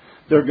do.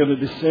 They're going to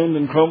descend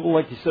and crumble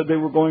like He said they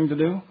were going to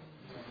do.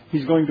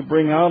 He's going to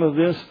bring out of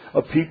this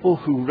a people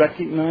who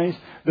recognize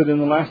that in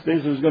the last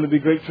days there's going to be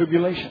great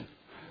tribulation,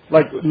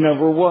 like it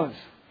never was.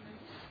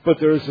 But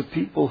there's a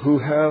people who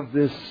have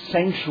this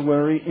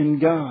sanctuary in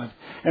God.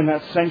 And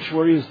that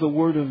sanctuary is the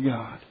Word of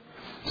God.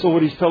 So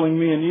what He's telling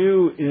me and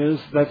you is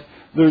that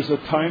there's a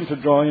time to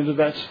draw into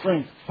that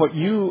strength. What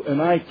you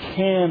and I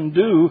can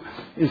do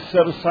is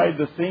set aside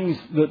the things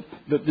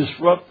that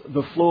disrupt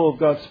the flow of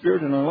God's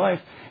Spirit in our life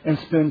and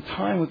spend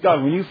time with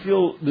God. When you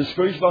feel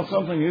discouraged about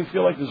something, you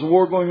feel like there's a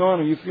war going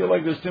on, or you feel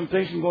like there's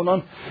temptation going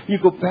on, you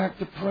go back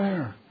to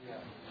prayer.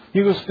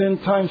 You go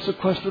spend time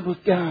sequestered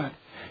with God.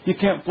 You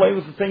can't play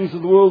with the things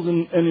of the world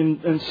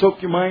and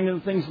soak your mind in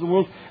the things of the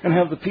world and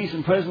have the peace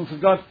and presence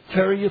of God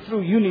carry you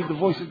through. You need the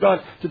voice of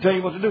God to tell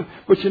you what to do.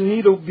 But you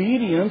need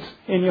obedience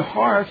in your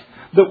heart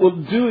that will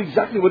do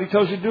exactly what He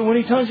tells you to do when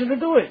He tells you to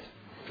do it.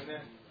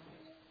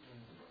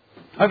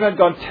 I've had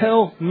God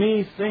tell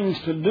me things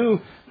to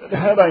do that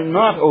had I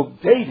not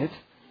obeyed it,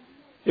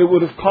 it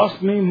would have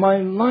cost me my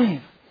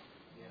life.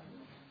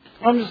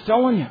 I'm just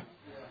telling you.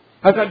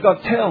 I've had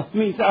God tell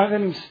me, I've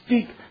had Him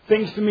speak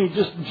things to me,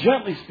 just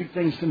gently speak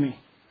things to me.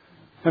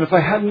 And if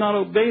I had not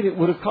obeyed, it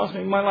would have cost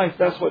me my life.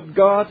 That's what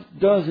God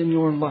does in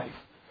your life.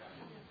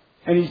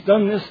 And He's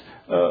done this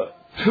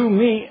to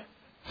me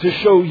to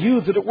show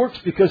you that it works,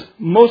 because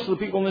most of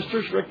the people in this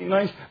church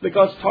recognize that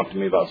God's talked to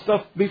me about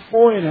stuff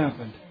before it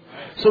happened.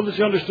 So that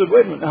you understood,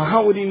 wait a minute, now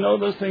how would He know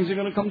those things are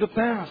going to come to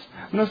pass?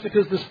 And that's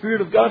because the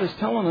Spirit of God is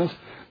telling us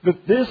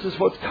that this is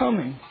what's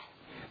coming.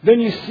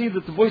 Then you see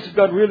that the voice of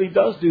God really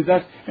does do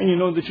that, and you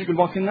know that you can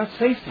walk in that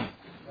safety.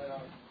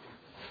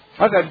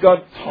 I've had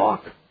God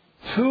talk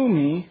to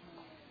me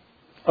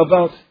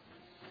about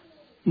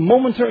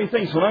momentary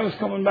things. When I was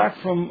coming back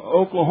from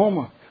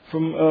Oklahoma,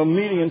 from a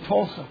meeting in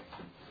Tulsa,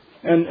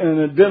 and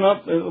had been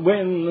up way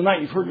in the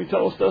night, you've heard me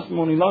tell this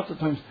testimony lots of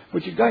times,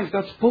 but you guys,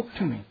 God spoke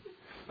to me.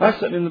 I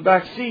sat in the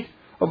back seat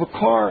of a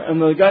car,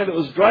 and the guy that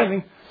was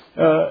driving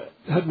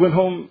had went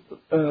home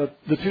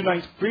the 2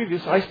 nights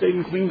previous. I stayed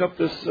and cleaned up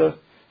this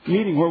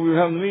meeting where we were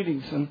having the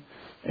meetings,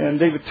 and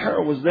David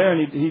Terrell was there,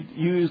 and he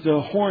used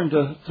a horn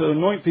to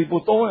anoint people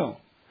with oil.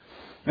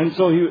 And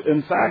so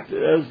in fact,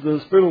 as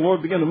the Spirit of the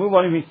Lord began to move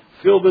on him, he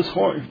filled this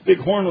big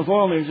horn with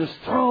oil, and he was just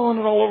throwing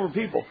it all over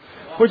people,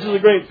 which is a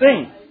great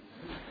thing.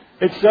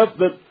 Except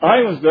that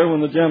I was there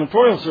when the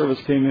janitorial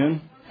service came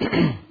in,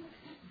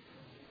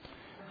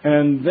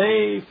 and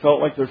they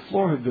felt like their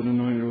floor had been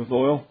anointed with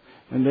oil,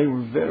 and they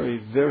were very,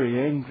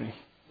 very angry.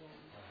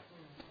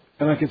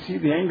 And I could see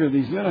the anger of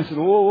these men. I said,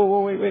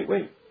 whoa,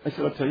 wait. I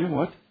said, I'll tell you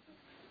what.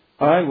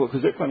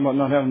 Because they're talking about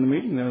not having the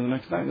meeting there the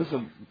next night. This is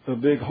a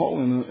big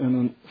hall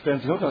in a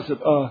fancy hotel. I said,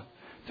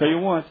 tell you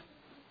what,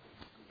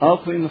 I'll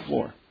clean the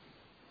floor.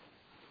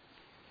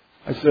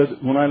 I said,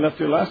 when I left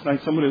here last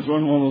night, somebody was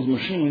running one of those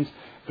machines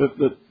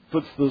that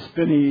puts the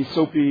spinny,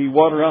 soapy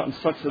water out and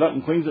sucks it up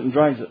and cleans it and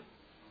dries it.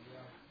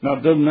 Now,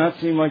 doesn't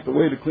that seem like the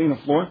way to clean a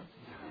floor?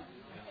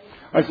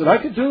 I said, I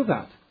could do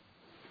that.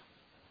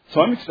 So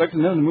I'm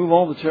expecting them to move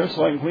all the chairs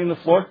so I can clean the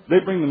floor. They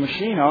bring the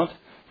machine out.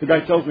 The guy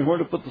tells me where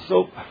to put the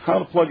soap, how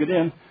to plug it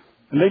in,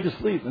 and they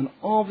just leave. And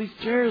all these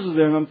chairs are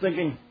there, and I'm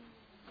thinking,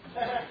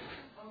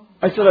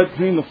 I said I'd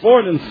clean the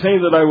floor. I didn't say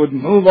that I would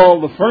move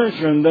all the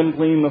furniture and then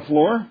clean the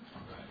floor.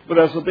 But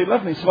that's what they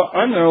left me. So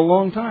I'm there a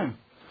long time.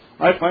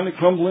 I finally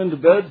crumble into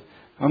bed.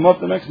 I'm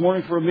up the next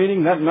morning for a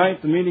meeting. That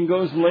night, the meeting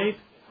goes late.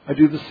 I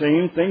do the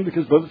same thing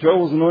because Brother Terrell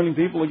was anointing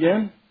people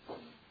again.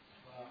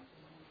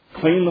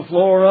 Clean the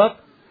floor up.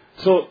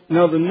 So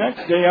now the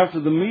next day after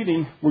the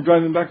meeting, we're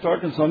driving back to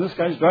Arkansas, and this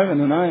guy's driving,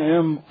 and I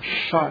am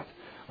shot.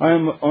 I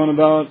am on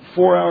about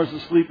 4 hours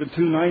of sleep in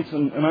 2 nights,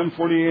 and I'm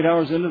 48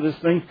 hours into this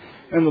thing,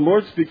 and the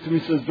Lord speaks to me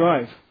and says,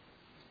 drive.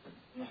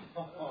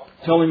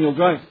 Tell him you'll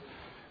drive.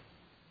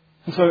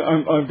 And so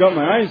I've got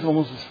my eyes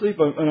almost asleep,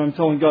 and I'm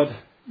telling God,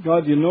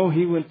 you know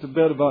he went to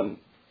bed about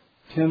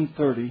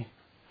 10:30.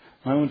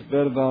 I went to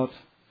bed about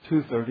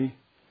 2:30, and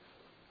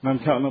I'm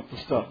counting up the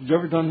stuff. Have you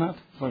ever done that?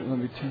 Like, let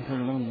me 10,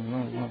 10,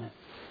 11.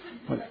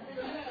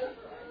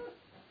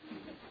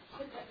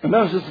 And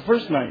that was just the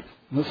first night.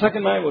 The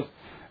second night was,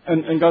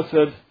 and God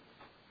said,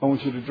 I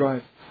want you to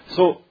drive.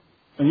 So,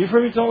 and you've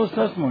heard me tell this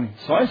testimony.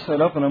 So I sat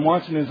up and I'm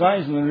watching his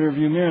eyes in the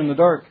rearview mirror in the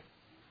dark.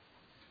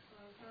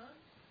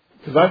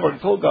 Because I've already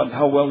told God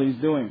how well he's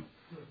doing.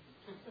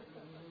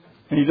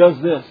 And he does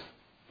this.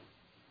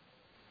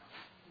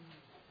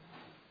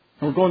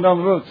 And we're going down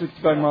the road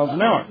 65 miles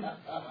an hour.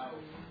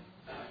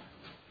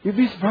 You'd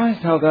be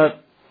surprised how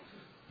that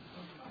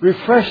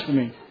refreshed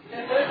me.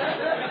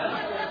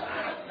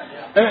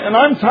 And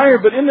I'm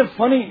tired, but isn't it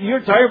funny?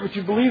 You're tired, but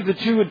you believe that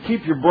you would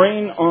keep your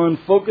brain on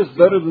focus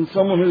better than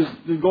someone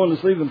who's going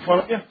to sleep in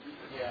front of you?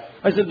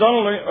 I said,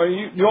 Donald,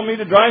 do you want me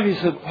to drive? He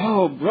said,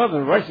 oh,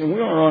 brother, Rice, we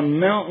are on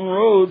mountain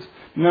roads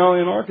now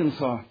in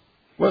Arkansas,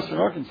 western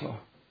Arkansas.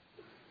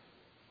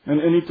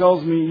 And he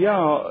tells me, yeah,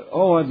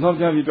 I'd love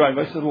to have you drive.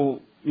 I said,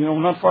 well,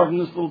 we're not far from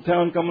this little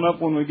town coming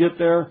up. When we get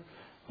there,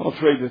 I'll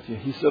trade with you.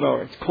 He said, all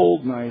right, it's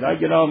cold night. I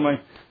get out of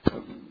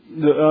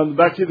the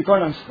back seat of the car,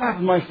 and I'm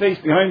slapping my face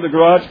behind the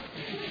garage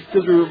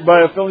because we were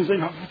by a filling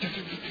station.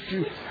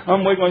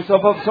 I'm waking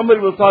myself up.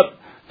 Somebody would have thought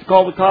to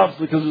call the cops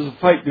because there's a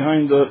fight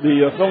behind the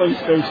filling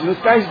station. This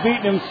guy's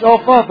beating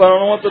himself up. I don't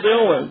know what to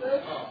deal with.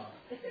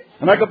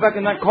 And I go back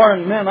in that car,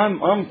 and man,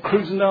 I'm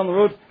cruising down the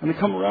road, and I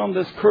come around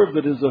this curve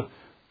that is a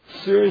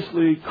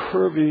seriously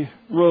curvy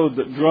road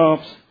that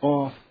drops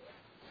off.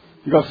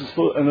 God says,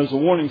 and there's a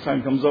warning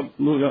sign comes up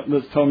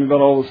that's telling me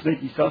about all the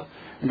snaky stuff.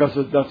 And God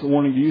says, that's a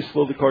warning to you,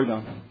 slow the car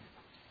down.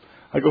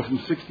 I go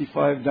from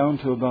 65 down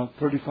to about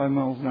 35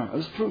 miles an hour.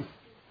 That's truth.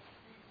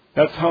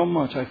 That's how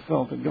much I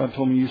felt that God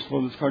told me, you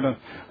slow this car down.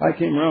 I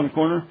came around the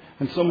corner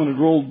and someone had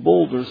rolled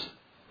boulders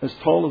as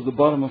tall as the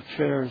bottom of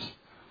chairs.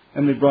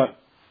 And they brought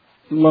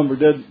lumber,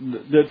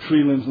 dead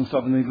tree limbs and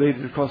stuff, and they laid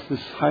it across this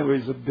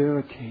highway as a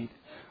barricade.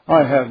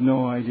 I have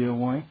no idea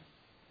why.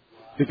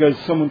 Because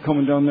someone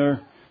coming down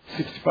there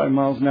 65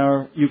 miles an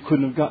hour, you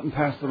couldn't have gotten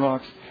past the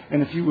rocks.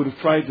 And if you would have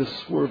tried to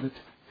swerve it,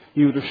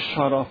 you would have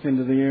shot off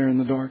into the air in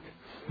the dark.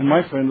 And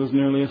my friend was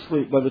nearly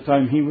asleep. By the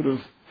time he would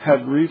have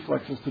had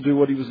reflexes to do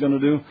what he was going to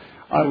do,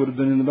 I would have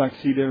been in the back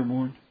seat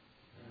airborne.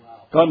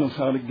 God knows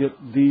how to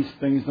get these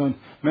things done.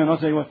 Man, I'll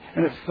tell you what.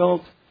 And it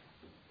felt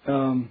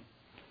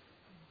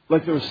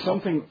like there was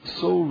something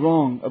so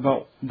wrong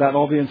about that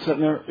all being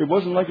sitting there. It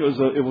wasn't like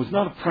it was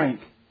not a prank.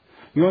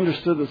 You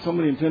understood that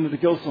somebody intended to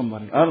kill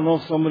somebody. I don't know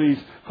if somebody's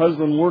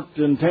husband worked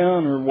in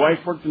town or wife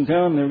worked in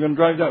town and they were going to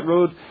drive that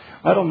road.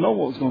 I don't know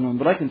what was going on,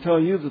 but I can tell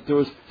you that there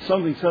was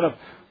something set up.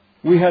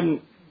 We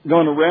hadn't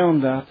gone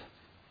around that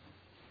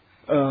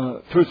 2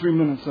 or 3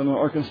 minutes, and an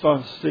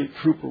Arkansas State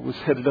Trooper was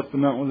headed up the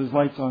mountain with his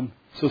lights on.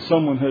 So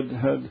someone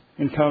had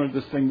encountered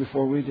this thing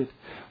before we did.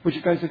 But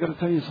you guys, I've got to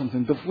tell you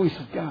something. The voice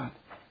of God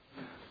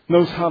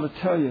knows how to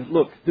tell you,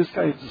 look, this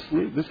guy is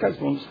asleep. This guy's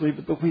going to sleep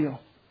at the wheel.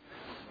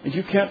 And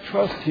you can't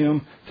trust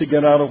him to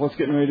get out of what's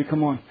getting ready to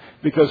come on.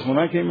 Because when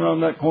I came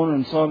around that corner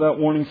and saw that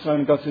warning sign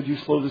and God said, you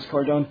slow this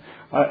car down,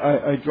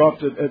 I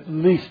dropped it at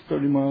least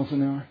 30 miles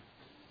an hour.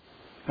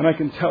 And I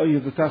can tell you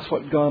that that's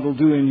what God will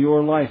do in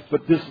your life.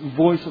 But this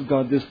voice of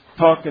God, this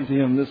talking to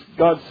Him, this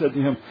God said to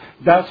Him,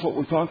 that's what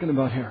we're talking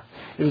about here.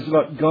 It is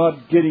about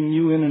God getting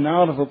you in and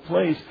out of a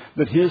place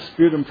that His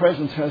Spirit and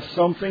presence has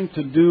something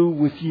to do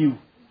with you.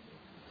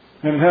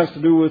 And it has to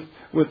do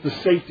with the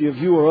safety of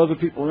you or other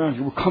people around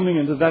you. We're coming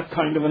into that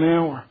kind of an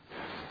hour.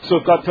 So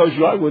if God tells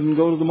you I wouldn't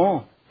go to the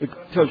mall, if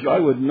God tells you I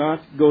would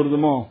not go to the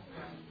mall,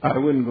 I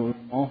wouldn't go to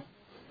the mall.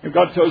 If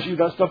God tells you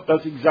that stuff,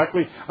 that's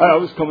exactly... I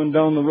was coming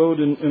down the road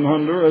in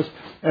Honduras,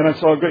 and I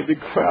saw a great big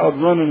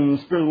crowd running, and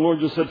the Spirit of the Lord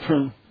just said,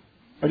 turn.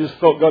 I just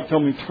felt God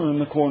tell me, turn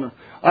the corner.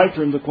 I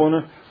turned the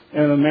corner,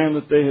 and a man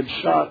that they had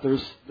shot,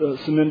 there's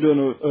some men doing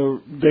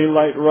a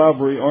daylight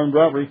robbery, armed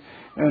robbery,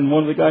 and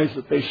one of the guys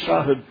that they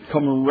shot had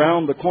come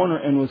around the corner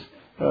and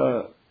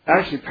was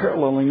actually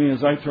paralleling me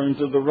as I turned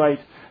to the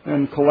right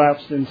and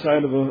collapsed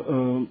inside of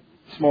a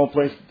small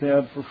place that they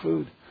had for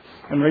food.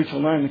 And Rachel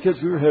and I and the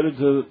kids, we were headed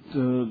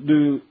to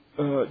do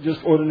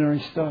just ordinary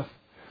stuff.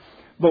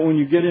 But when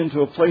you get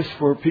into a place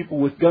where people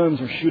with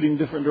guns are shooting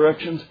different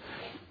directions,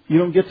 you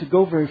don't get to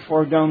go very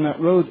far down that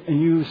road,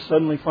 and you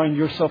suddenly find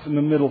yourself in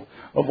the middle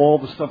of all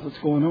the stuff that's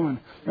going on.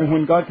 And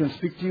when God can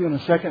speak to you in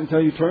a second and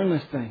tell you, turn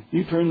this thing,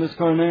 you turn this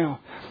car now,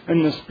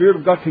 and the Spirit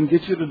of God can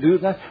get you to do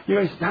that, you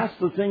guys, that's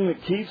the thing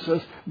that keeps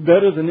us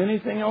better than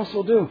anything else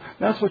will do.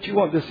 That's what you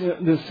want,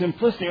 this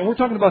simplicity. And we're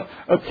talking about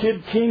a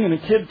kid king and a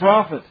kid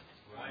prophet.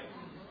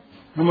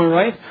 Am I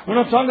right? We're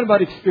not talking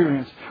about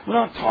experience. We're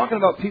not talking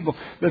about people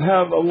that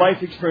have a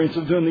life experience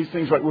of doing these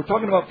things right. We're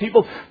talking about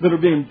people that are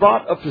being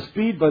brought up to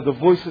speed by the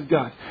voice of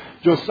God.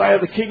 Josiah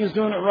the king is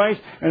doing it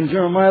right, and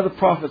Jeremiah the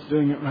prophet's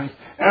doing it right.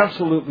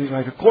 Absolutely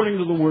right, according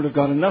to the Word of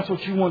God. And that's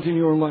what you want in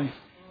your life.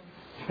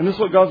 And this is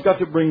what God's got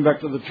to bring back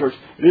to the church.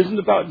 It isn't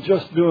about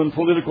just doing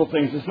political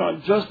things. It's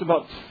not just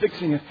about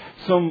fixing it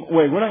some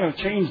way. We're not going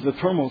to change the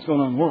turmoil that's going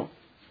on in the world.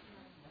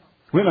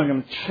 We're not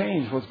going to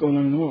change what's going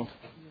on in the world.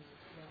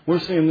 We're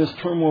seeing this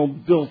turmoil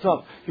built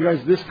up. You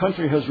guys, this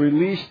country has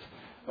released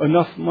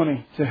enough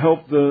money to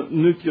help the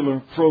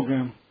nuclear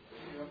program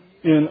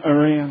in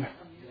Iran.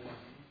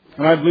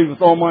 And I believe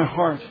with all my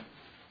heart,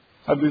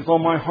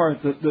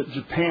 that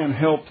Japan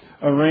helped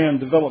Iran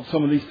develop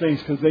some of these things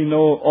because they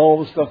know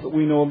all the stuff that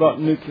we know about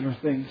nuclear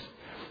things.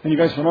 And you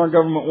guys, when our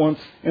government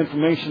wants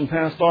information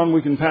passed on,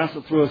 we can pass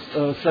it through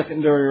a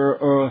secondary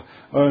or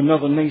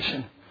another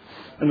nation.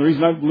 And the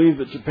reason I believe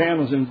that Japan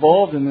was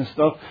involved in this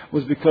stuff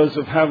was because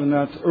of having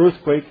that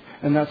earthquake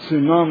and that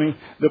tsunami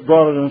that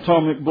brought an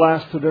atomic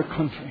blast to their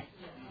country.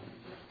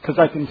 Because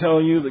I can tell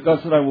you that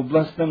God said, I will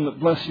bless them that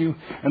bless you,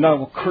 and I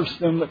will curse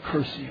them that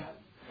curse you.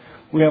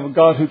 We have a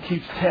God who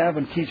keeps tab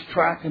and keeps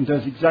track and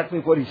does exactly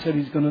what He said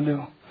He's going to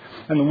do.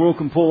 And the world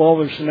can pull all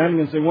their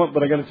shenanigans they want,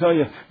 but I got to tell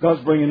you,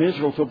 God's bringing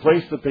Israel to a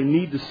place that they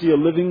need to see a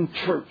living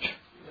church.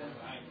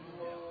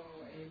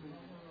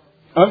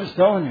 I'm just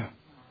telling you.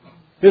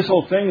 This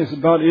whole thing is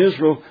about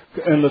Israel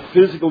and the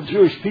physical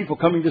Jewish people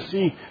coming to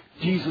see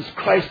Jesus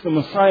Christ, the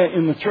Messiah,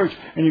 in the church.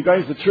 And you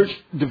guys, the church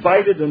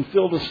divided and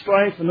filled with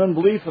strife and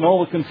unbelief and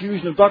all the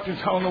confusion of doctrines.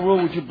 How in the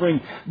world would you bring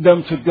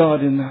them to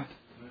God in that?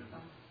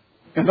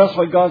 And that's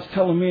why God's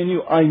telling me and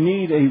you, I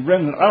need a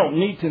remnant. I don't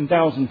need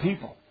 10,000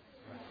 people.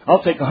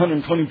 I'll take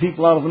 120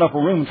 people out of an upper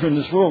room and turn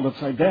this world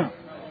upside down.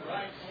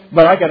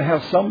 But I got to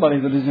have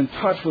somebody that is in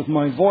touch with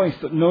my voice,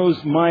 that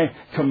knows my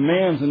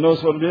commands and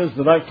knows what it is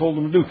that I've told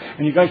them to do.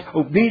 And you guys,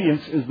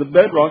 obedience is the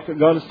bedrock that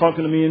God is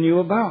talking to me and you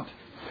about.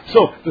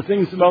 So the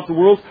things about the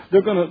world,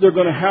 they're going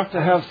to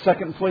have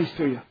second place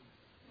to you.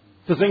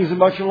 The things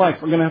about your life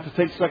are going to have to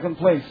take second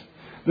place.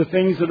 The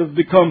things that have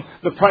become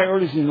the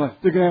priorities in your life,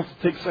 they're going to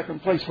have to take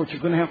second place. What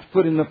you're going to have to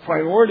put in the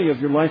priority of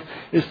your life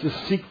is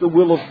to seek the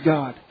will of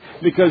God.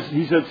 Because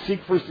He said,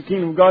 seek first the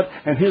kingdom of God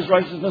and His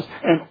righteousness,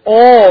 and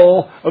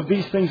all of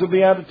these things will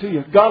be added to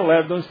you. God will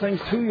add those things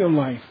to your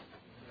life.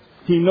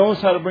 He knows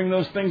how to bring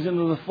those things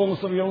into the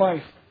fullness of your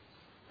life.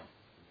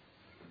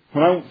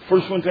 When I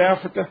first went to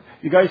Africa,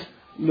 you guys,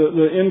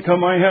 the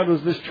income I had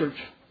was this church.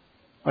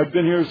 I've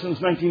been here since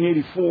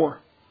 1984.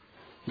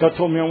 God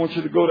told me, I want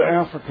you to go to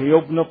Africa. He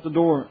opened up the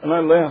door, and I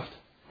left.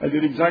 I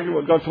did exactly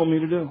what God told me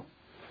to do.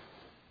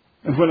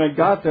 And when I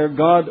got there,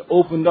 God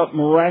opened up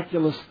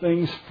miraculous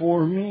things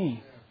for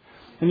me.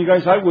 And you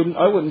guys, I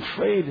wouldn't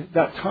trade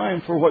that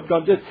time for what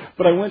God did.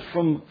 But I went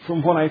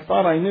from what I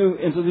thought I knew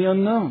into the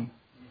unknown.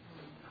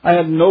 I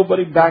had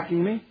nobody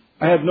backing me.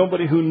 I had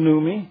nobody who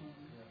knew me.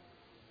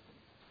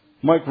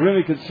 Mike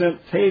Remick had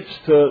sent tapes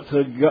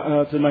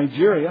to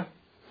Nigeria.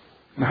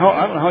 And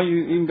I don't know how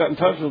you even got in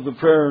touch with the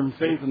Prayer and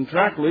Faith and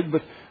Track League,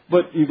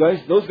 but you guys,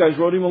 those guys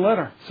wrote him a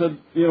letter. Said,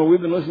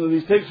 we've been listening to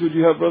these tapes. Would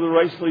you have Brother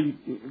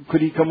Riceley,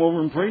 could he come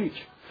over and preach?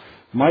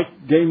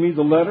 Mike gave me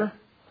the letter.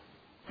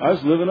 I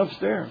was living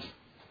upstairs.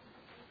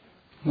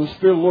 And the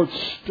Spirit of the Lord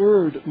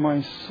stirred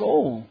my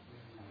soul.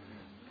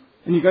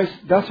 And you guys,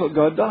 that's what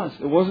God does.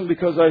 It wasn't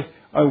because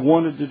I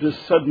wanted to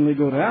just suddenly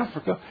go to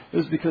Africa. It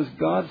was because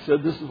God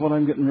said, this is what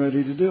I'm getting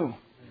ready to do.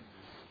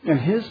 And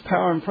His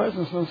power and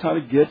presence knows how to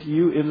get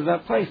you into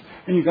that place.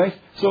 And you guys,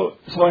 so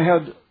I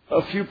had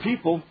a few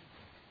people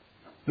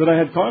that I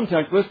had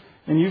contact with,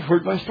 and you've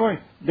heard my story.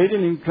 They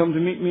didn't even come to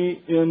meet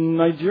me in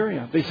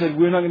Nigeria. They said,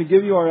 we're not going to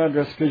give you our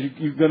address because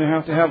you're going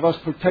to have us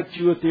protect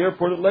you at the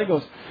airport at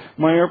Lagos.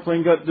 My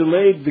airplane got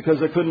delayed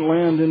because I couldn't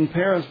land in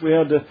Paris. We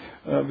had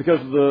to,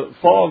 because of the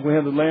fog, we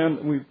had to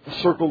land. We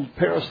circled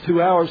Paris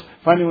 2 hours,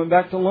 finally went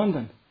back to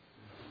London.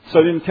 So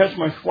I didn't catch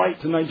my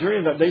flight to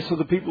Nigeria that day, so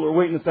the people who were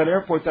waiting at that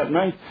airport that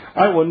night,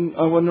 I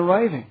wasn't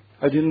arriving.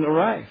 I didn't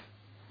arrive.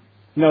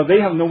 Now, they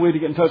have no way to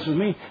get in touch with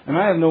me, and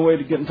I have no way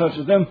to get in touch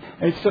with them,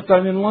 except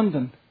I'm in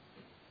London.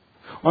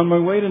 On my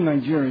way to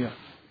Nigeria,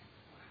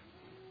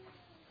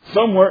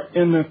 somewhere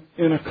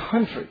in a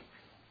country,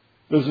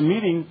 there's a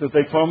meeting that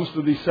they promised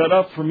would be set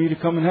up for me to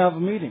come and have a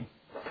meeting.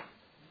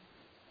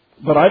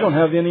 But I don't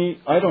have any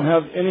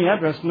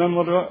address, none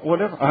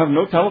whatever. I have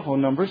no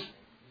telephone numbers.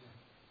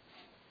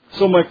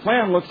 So my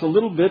plan looks a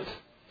little bit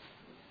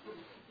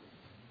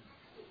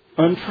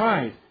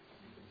untried.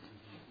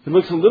 It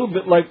looks a little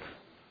bit like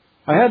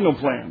I had no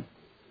plan.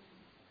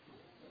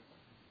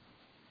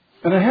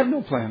 And I had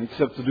no plan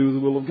except to do the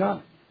will of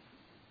God.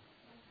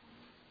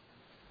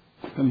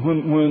 And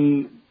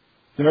when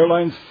the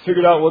airlines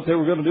figured out what they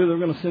were going to do, they were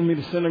going to send me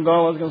to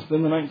Senegal. I was going to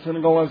spend the night in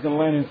Senegal. I was going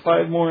to land in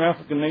 5 more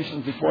African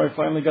nations before I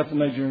finally got to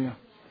Nigeria.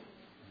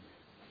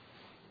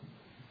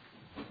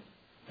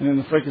 And in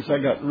the fracas, I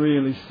got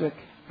really sick.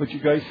 But you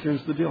guys,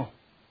 here's the deal.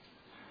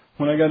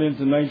 When I got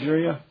into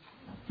Nigeria,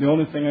 the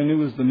only thing I knew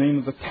was the name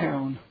of the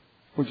town,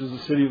 which is a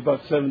city of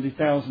about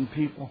 70,000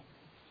 people.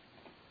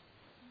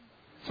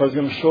 So I was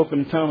going to show up in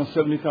a town of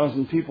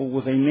 70,000 people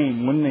with a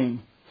name, one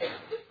name.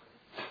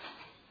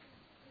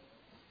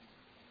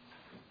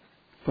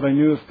 But I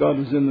knew if God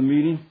was in the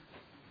meeting,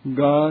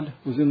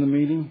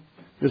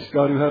 this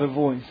God who had a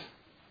voice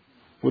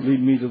would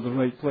lead me to the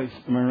right place.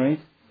 Am I right?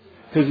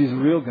 Because He's a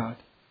real God.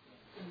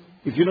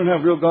 If you don't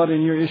have real God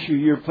in your issue,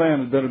 your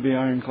plan, it better be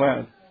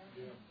ironclad.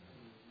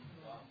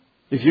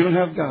 If you don't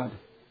have God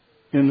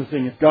in the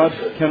thing, if God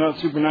cannot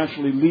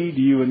supernaturally lead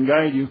you and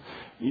guide you,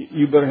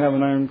 you better have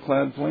an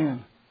ironclad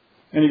plan.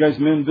 And you guys,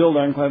 men build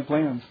ironclad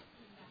plans.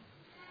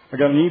 I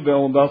got an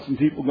email about some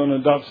people going to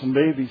adopt some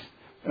babies.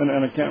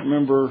 And I can't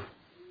remember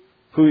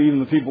who even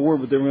the people were,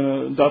 but they were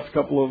going to adopt a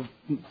couple of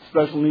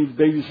special needs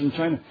babies from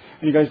China.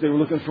 And you guys, they were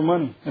looking for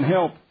money and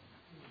help.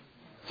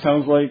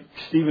 Sounds like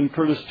Stephen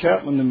Curtis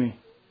Chapman to me.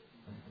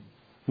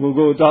 We'll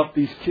go adopt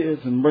these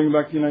kids and bring them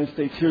back to the United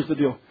States. Here's the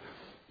deal.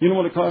 You know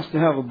what it costs to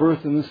have a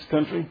birth in this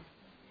country?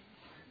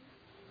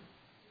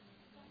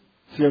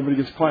 See,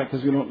 everybody gets quiet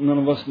because none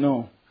of us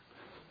know.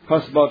 It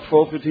costs about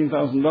 $12,000,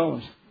 $15,000.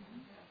 It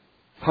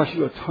costs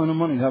you a ton of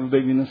money to have a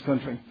baby in this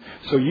country.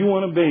 So you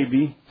want a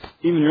baby,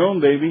 even your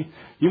own baby,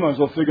 you might as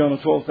well figure on a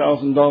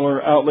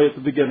 $12,000 outlay at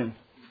the beginning.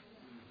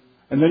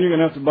 And then you're going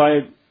to have to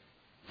buy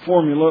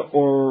formula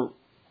or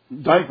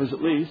diapers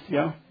at least,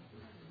 yeah?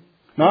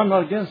 Now, I'm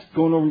not against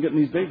going over and getting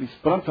these babies,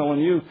 but I'm telling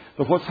you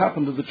that what's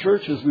happened to the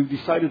church is we've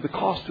decided the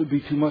cost would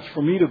be too much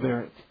for me to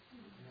bear it.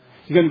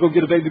 You're going to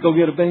go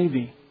get a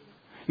baby.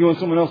 You want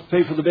someone else to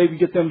pay for the baby,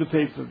 get them to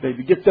pay for the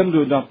baby. Get them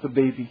to adopt the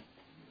baby.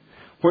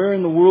 Where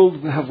in the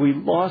world have we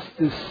lost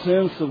this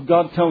sense of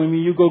God telling me,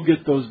 you go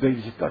get those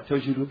babies? If God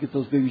tells you to go get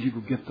those babies, you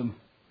go get them.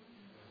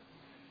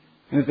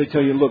 And if they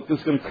tell you, look, this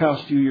is going to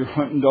cost you your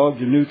hunting dog,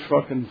 your new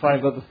truck, and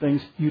 5 other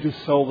things, you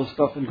just sell the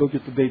stuff and go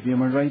get the baby.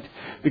 Am I right?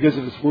 Because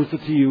if it's worth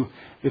it to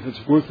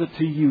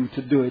you,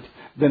 to do it,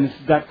 then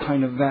it's that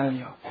kind of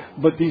value.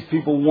 But these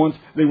people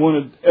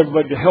wanted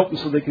everybody to help them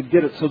so they could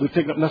get it. So they're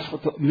taking it. That's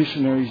what the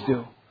missionaries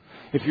do.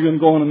 If you're going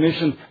to go on a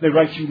mission, they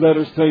write you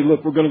letters, tell you,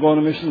 look, we're going to go on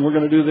a mission, we're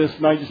going to do this,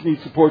 and I just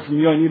need support from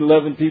you. I need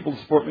 11 people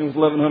to support me with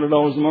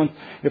 $1,100 a month.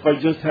 If I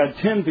just had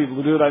 10 people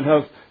to do it, I'd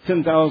have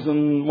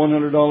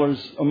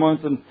 $10,100 a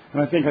month, and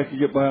I think I could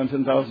get by on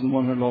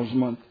 $10,100 a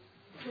month.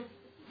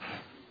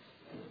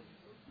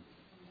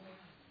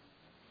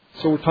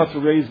 So we're taught to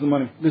raise the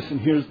money. Listen,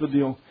 here's the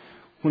deal.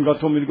 When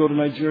God told me to go to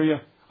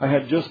Nigeria, I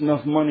had just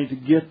enough money to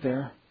get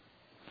there.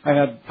 I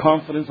had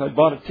confidence. I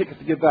bought a ticket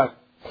to get back.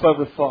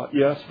 Clever thought,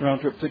 yes,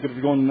 round-trip ticket if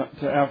you're going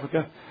to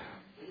Africa.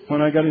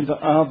 When I got into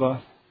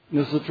Aba,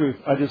 this is the truth,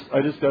 I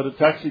just got a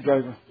taxi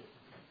driver.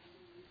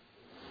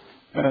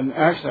 And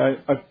actually,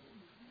 I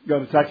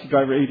got a taxi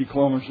driver 80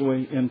 kilometers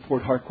away in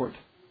Port Harcourt.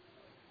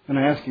 And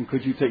I asked him,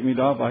 could you take me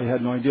to Aba? I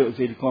had no idea it was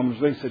 80 kilometers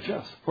away. He said,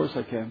 yes, of course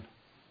I can.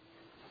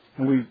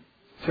 And we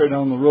tear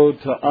down the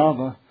road to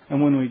Aba.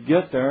 And when we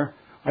get there,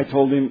 I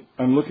told him,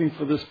 I'm looking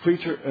for this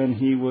preacher. And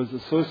he was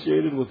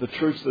associated with a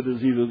church that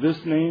is either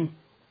this name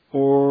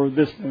or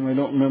this name. I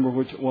don't remember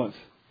which it was.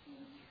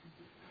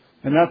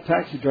 And that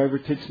taxi driver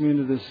takes me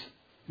into this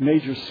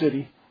major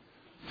city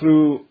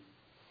through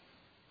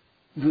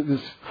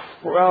this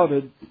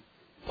crowded,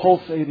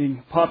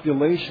 pulsating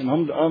population.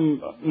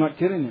 I'm not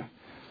kidding you.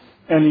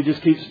 And he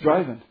just keeps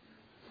driving.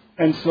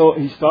 And so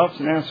he stops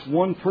and asks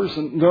one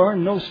person. There are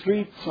no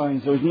street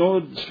signs. There's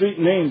no street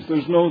names.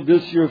 There's no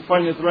this, you're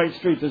finding the right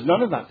street. There's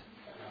none of that.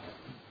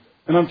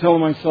 And I'm telling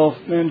myself,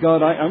 man,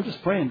 God, I'm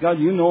just praying. God,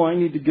 you know I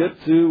need to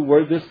get to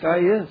where this guy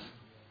is.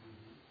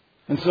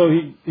 And so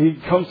he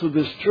comes to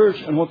this church,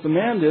 and what the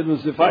man did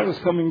was if I was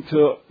coming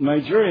to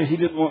Nigeria, he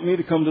didn't want me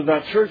to come to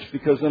that church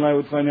because then I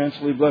would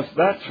financially bless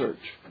that church.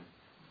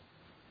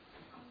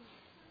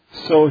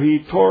 So he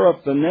tore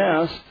up the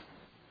nest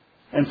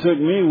and took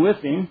me with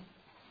him,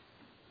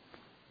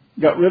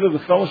 got rid of the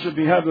fellowship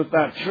he had with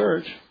that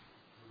church,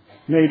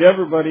 made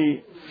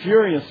everybody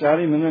furious at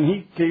him, and then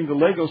he came to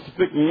Lagos to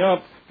pick me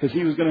up because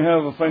he was going to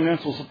have a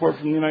financial support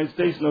from the United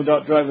States, no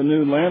doubt drive a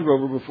new Land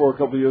Rover before a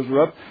couple of years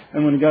were up.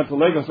 And when he got to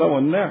Lagos, I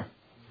wasn't there.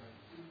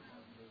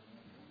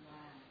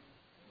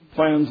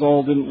 Plans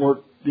all didn't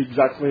work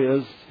exactly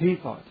as he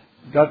thought.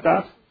 Got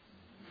that?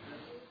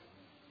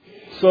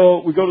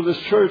 So we go to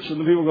this church,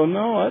 and the people go,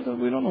 no,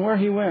 we don't know where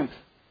he went.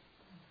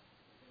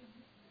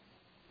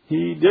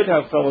 He did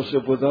have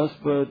fellowship with us,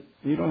 but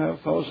he don't have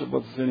fellowship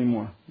with us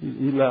anymore.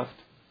 He left.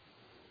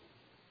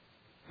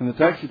 And the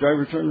taxi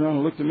driver turned around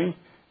and looked at me,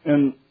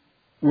 and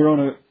we're on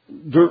a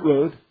dirt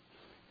road,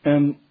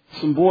 and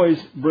some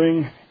boys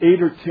bring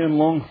 8 or 10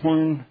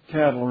 longhorn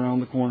cattle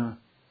around the corner.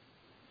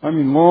 I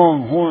mean,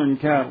 longhorn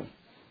cattle.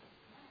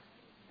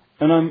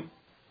 And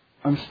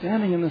I'm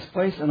standing in this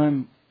place, and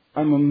I'm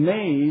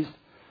amazed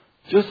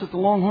just at the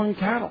longhorn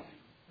cattle.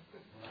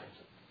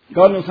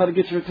 God knows how to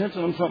get your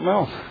attention on something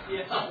else.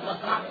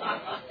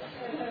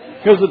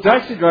 Because the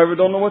taxi driver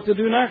don't know what to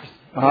do next.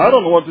 I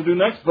don't know what to do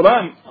next, but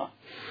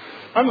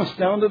I'm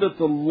astounded at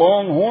the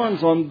long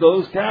horns on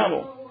those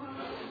cattle.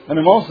 And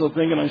I'm also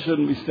thinking I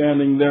shouldn't be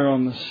standing there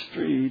on the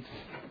street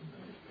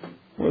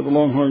where the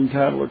longhorn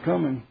cattle are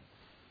coming.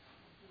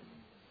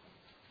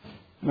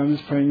 And I'm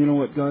just praying, you know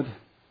what, God?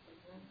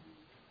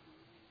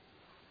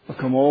 I've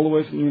come all the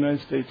way from the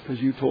United States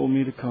because you told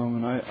me to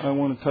come. And I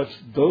want to touch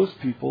those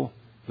people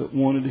that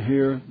wanted to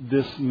hear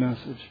this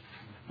message.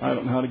 I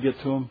don't know how to get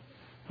to them.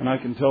 And I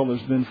can tell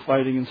there's been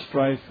fighting and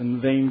strife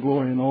and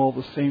vainglory and all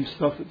the same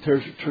stuff that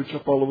tears your church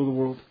up all over the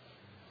world.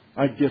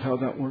 I get how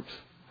that works.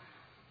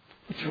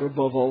 But you're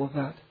above all of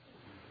that.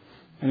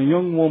 And a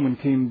young woman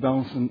came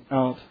bouncing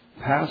out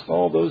past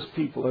all those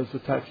people as the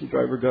taxi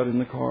driver got in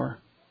the car.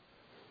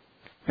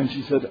 And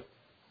she said,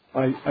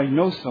 I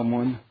know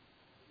someone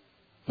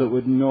that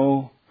would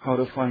know how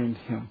to find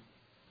him.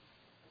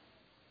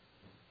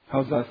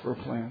 How's that for a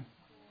plan?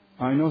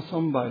 I know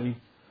somebody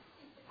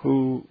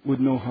who would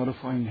know how to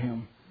find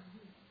him.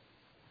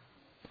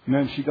 And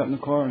then she got in the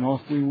car and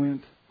off we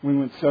went. We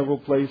went several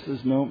places.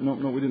 No,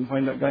 we didn't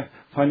find that guy.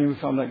 Finally, we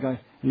found that guy.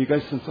 And you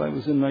guys, since I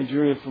was in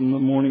Nigeria from the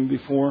morning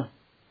before,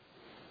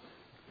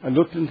 I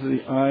looked into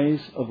the eyes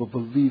of a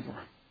believer.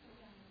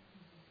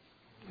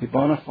 A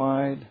bona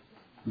fide,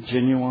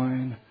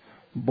 genuine,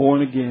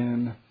 born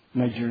again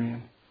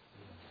Nigerian.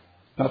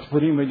 Not to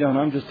put anybody down.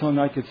 I'm just telling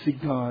you I could see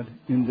God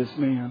in this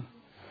man.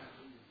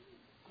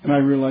 And I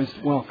realized,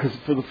 well, because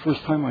for the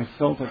first time I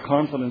felt a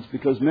confidence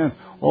because, man,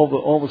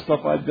 all the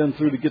stuff I'd been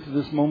through to get to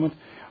this moment,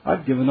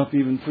 I'd given up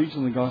even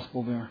preaching the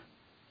gospel there.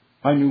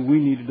 I knew we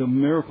needed a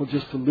miracle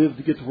just to live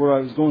to get to where I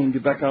was going and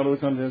get back out of the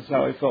country. That's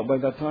how I felt by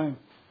that time.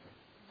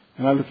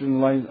 And I looked in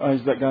the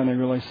eyes of that guy and I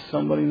realized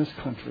somebody in this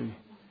country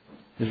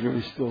is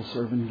really still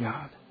serving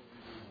God.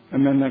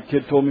 And then that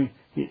kid told me,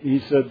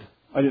 he said,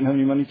 I didn't have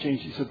any money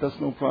changed. He said, that's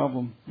no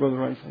problem,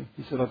 Brother Isley.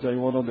 He said, I'll tell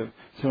you what I'll do.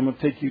 He said, I'm going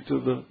to take you to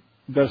the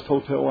best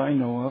hotel I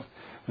know of.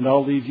 and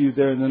I'll leave you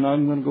there, and then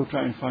I'm going to go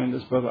try and find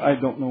this brother. I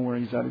don't know where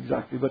he's at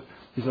exactly, but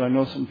he said, I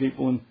know some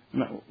people,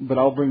 but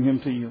I'll bring him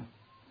to you.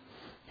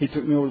 He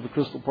took me over to the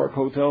Crystal Park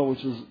Hotel,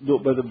 which was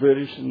built by the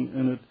British,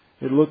 and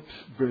it looked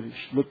British,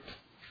 looked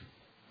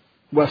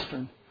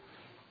Western.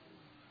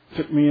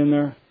 Took me in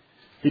there.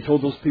 He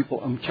told those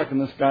people, I'm checking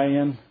this guy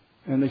in.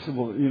 And they said,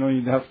 well,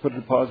 you'd have to put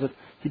a deposit.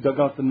 He dug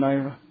out the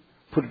Naira,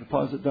 put a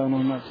deposit down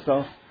on that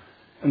stuff,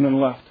 and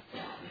then left.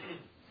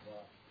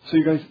 So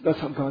you guys, that's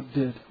how God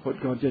did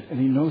what God did. And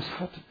He knows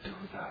how to do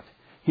that.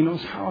 He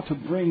knows how to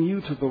bring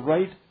you to the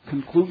right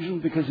conclusion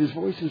because His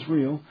voice is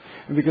real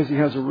and because He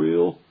has a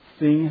real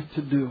thing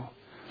to do.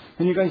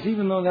 And you guys,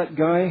 even though that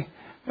guy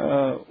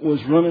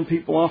was running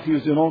people off, he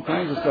was doing all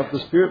kinds of stuff, the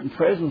Spirit and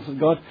presence of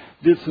God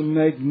did some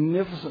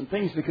magnificent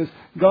things because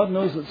God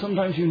knows that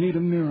sometimes you need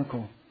a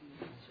miracle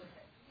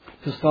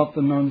to stop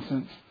the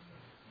nonsense.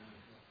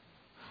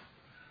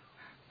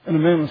 And a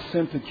man was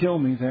sent to kill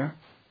me there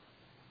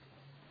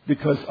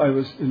because I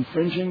was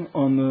infringing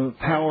on the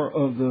power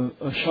of the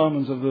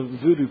shamans of the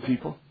voodoo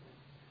people.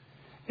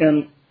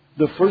 And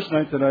the first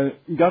night that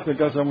I got there,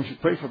 God said, I want you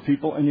to pray for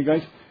people. And you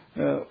guys,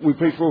 we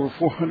prayed for over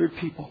 400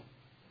 people.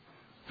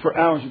 For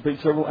hours, we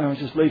prayed several hours,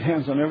 just laid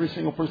hands on every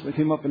single person that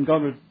came up, and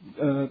God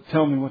would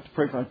tell me what to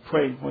pray for. I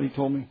prayed what He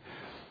told me.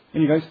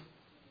 And you guys,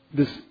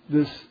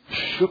 this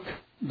shook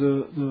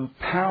the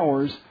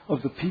powers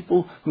of the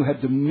people who had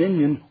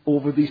dominion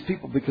over these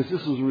people, because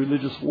this was a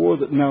religious war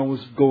that now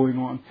was going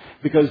on,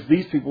 because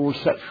these people were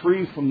set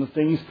free from the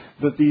things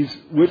that these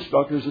witch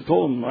doctors had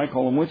told them. I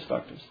call them witch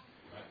doctors.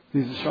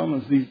 These are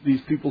shamans,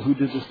 these people who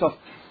did this stuff.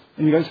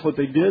 And you guys, what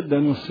they did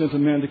then was sent a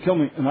man to kill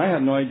me, and I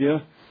had no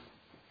idea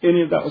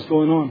any of that was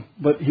going on.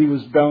 But he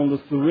was bound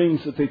with the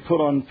rings that they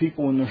put on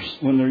people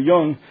when they're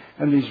young,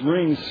 and these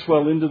rings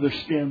swell into their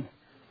skin.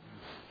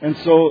 And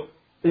so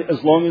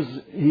as long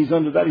as he's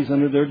under that, he's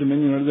under their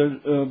dominion, under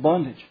their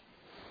bondage.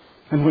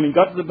 And when he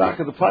got to the back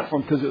of the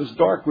platform, because it was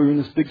dark, we were in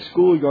this big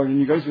schoolyard, and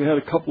you guys, we had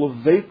a couple of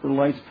vapor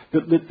lights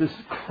that lit this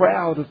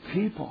crowd of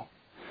people.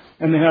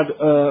 And they had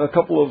a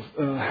couple of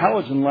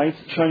halogen lights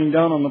shining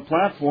down on the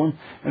platform,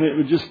 and it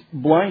would just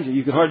blind you.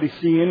 You could hardly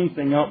see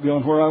anything out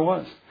beyond where I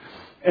was.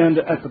 And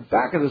at the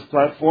back of this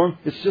platform,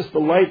 it's just the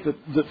light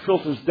that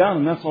filters down,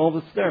 and that's all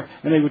that's there.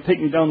 And they would take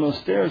me down those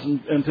stairs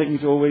and take me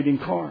to a waiting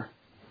car.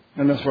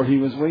 And that's where he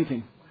was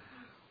waiting.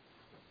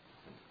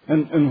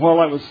 And while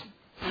I was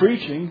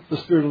preaching, the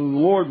Spirit of the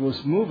Lord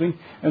was moving,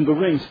 and the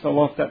rings fell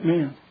off that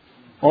man.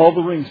 All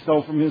the rings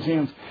fell from his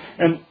hands.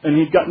 And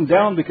he'd gotten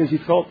down because he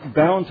felt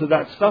bound to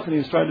that stuff, and he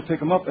was trying to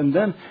pick them up. And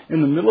then,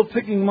 in the middle of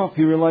picking them up,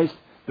 he realized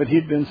that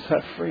he'd been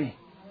set free.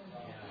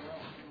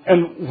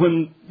 And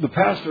when the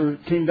pastor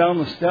came down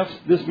the steps,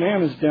 this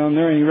man is down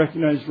there, and he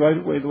recognized right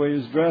away the way he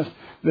was dressed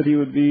that he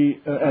would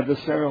be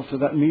adversarial to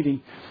that meeting.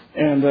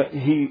 And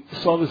he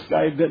saw this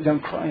guy bent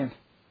down crying.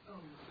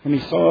 And he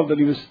saw that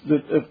he was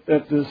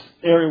at this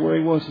area where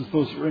he was with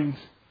those rings.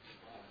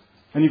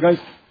 And you guys,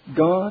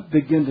 God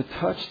began to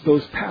touch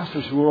those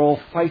pastors who were all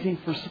fighting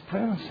for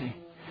supremacy.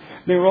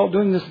 They were all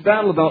doing this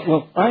battle about,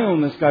 well, I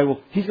own this guy. Well,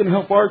 he's going to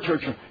help our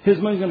church. Or his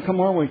money's going to come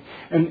our way.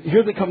 And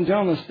here they come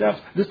down the steps.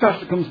 This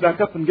pastor comes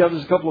back up and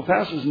gathers a couple of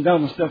pastors, and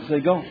down the steps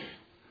they go.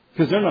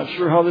 Because they're not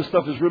sure how this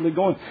stuff is really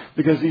going,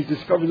 because he's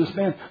discovered this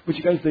man. But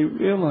you guys, they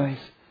realize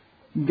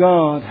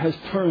God has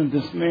turned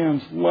this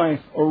man's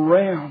life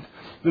around.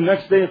 The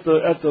next day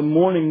at the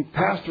morning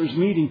pastor's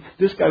meeting,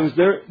 this guy was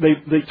there.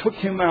 They took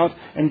him out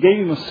and gave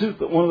him a suit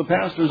that one of the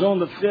pastors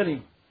owned that fit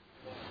him.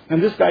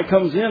 And this guy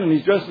comes in and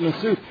he's dressed in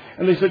a suit.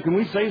 And they said, can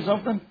we say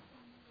something?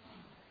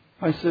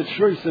 I said,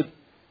 sure. He said,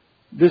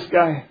 this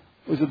guy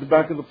was at the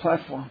back of the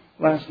platform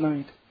last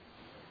night,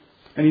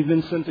 and he'd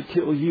been sent to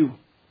kill you.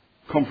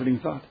 Comforting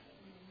thought.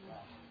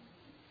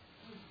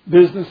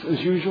 Business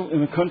as usual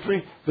in a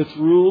country that's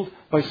ruled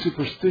by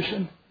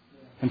superstition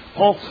and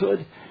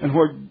falsehood, and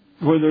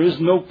where there is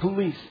no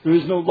police, there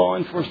is no law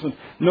enforcement.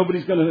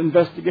 Nobody's going to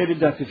investigate a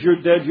death. If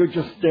you're dead, you're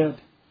just dead.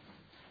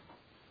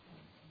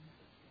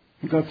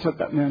 And God set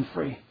that man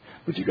free.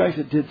 But you guys,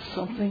 it did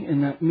something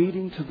in that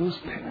meeting to those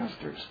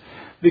pastors.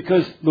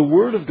 Because the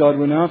Word of God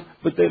went out,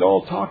 but they'd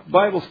all talked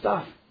Bible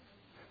stuff.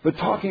 But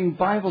talking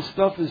Bible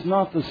stuff is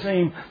not the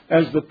same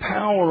as the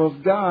power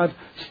of God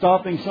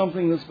stopping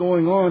something that's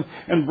going on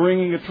and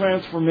bringing a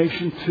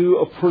transformation to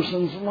a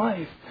person's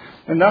life.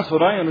 And that's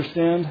what I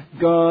understand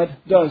God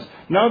does.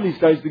 Now these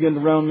guys begin to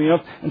round me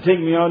up and take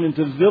me out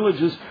into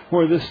villages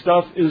where this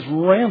stuff is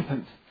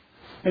rampant.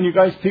 And you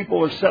guys,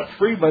 people are set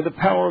free by the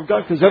power of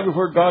God, because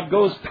everywhere God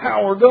goes,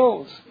 power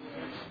goes.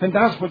 And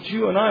that's what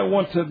you and I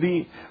want to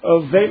be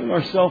availing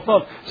ourselves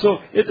of. So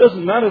it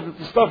doesn't matter that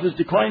the stuff is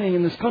declining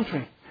in this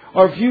country.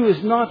 Our view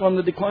is not on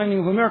the declining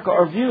of America.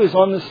 Our view is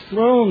on this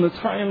throne that's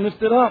high and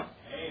lifted up.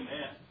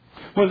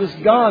 Where this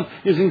God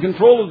is in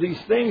control of these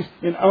things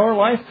in our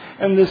life,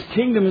 and this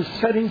kingdom is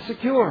setting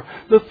secure.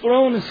 The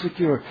throne is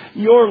secure.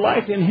 Your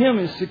life in Him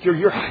is secure.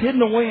 You're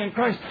hidden away in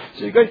Christ.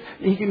 So you guys,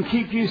 He can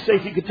keep you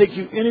safe. He can take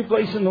you any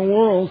place in the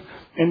world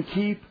and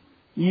keep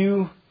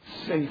you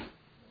safe.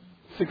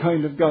 It's the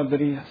kind of God that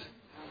He is.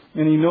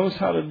 And He knows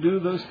how to do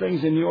those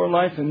things in your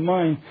life and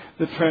mine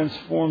that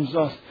transforms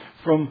us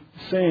from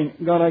saying,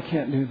 God, I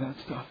can't do that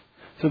stuff,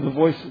 to the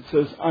voice that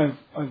says,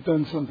 I've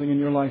done something in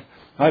your life.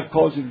 I've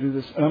called you to do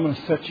this, and I'm going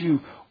to set you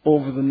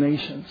over the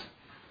nations.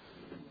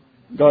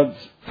 God's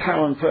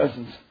power and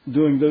presence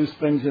doing those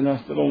things in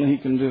us that only He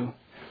can do.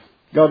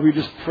 God, we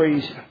just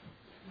praise You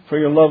for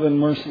Your love and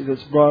mercy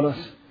that's brought us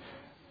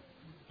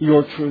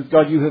Your truth.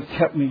 God, You have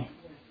kept me.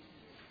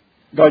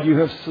 God, You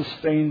have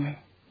sustained me.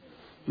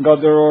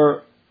 God, there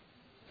are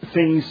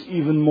things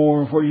even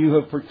more where You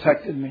have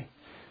protected me.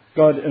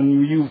 God,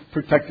 and You've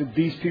protected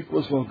these people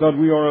as well. God,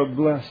 we're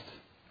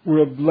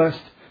a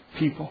blessed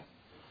people.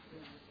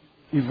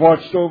 You've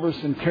watched over us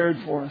and cared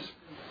for us.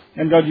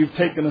 And God, You've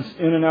taken us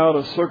in and out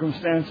of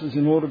circumstances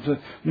in order to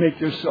make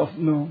Yourself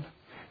known.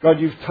 God,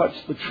 You've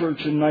touched the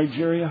church in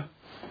Nigeria.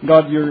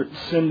 God, You're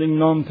sending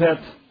Nampet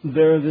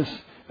there this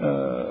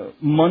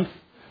month.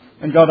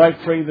 And God, I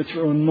pray that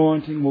Your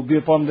anointing will be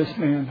upon this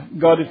man.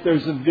 God, if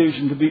there's a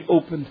vision to be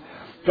opened,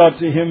 God,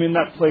 to him in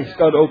that place,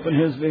 God, open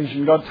his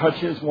vision. God, touch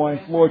his wife.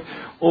 Lord,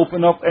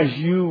 open up as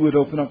You would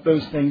open up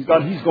those things.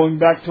 God, he's going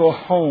back to a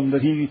home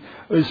that he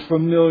is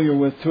familiar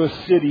with, to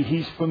a city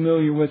he's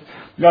familiar with.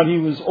 God, he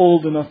was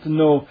old enough to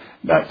know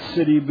that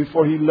city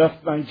before he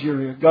left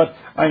Nigeria. God,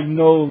 I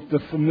know the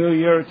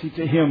familiarity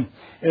to him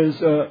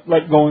is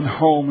like going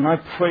home. And I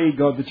pray,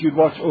 God, that You'd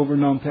watch over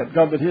Nampet.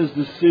 God, that his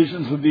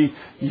decisions would be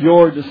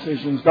Your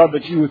decisions. God,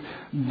 that You would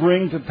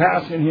bring to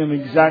pass in him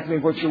exactly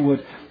what You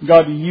would.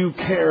 God, You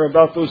care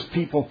about those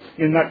people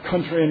in that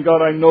country. And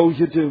God, I know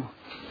You do.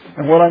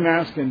 And what I'm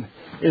asking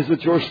is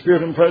that Your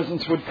Spirit and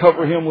presence would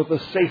cover him with a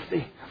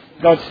safety.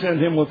 God, send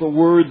him with a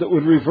word that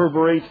would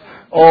reverberate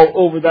all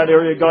over that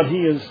area. God, he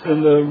is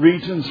in the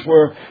regions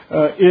where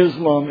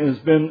Islam has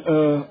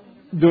been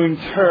doing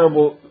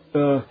terrible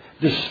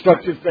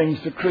destructive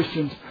things to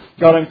Christians.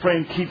 God, I'm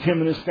praying, keep him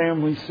and his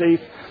family safe.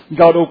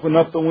 God, open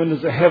up the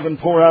windows of heaven,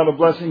 pour out a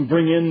blessing,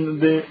 bring in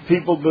the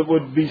people that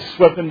would be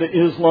swept into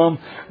Islam.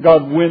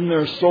 God, win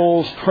their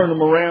souls, turn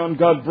them around.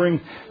 God, bring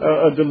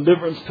a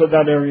deliverance to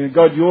that area.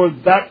 God, You're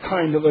that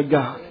kind of a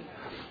God.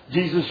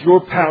 Jesus,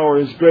 Your power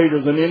is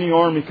greater than any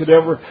army could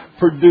ever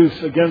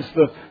produce against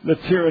the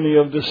tyranny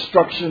of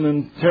destruction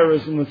and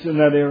terrorism that's in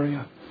that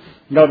area.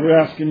 God, we're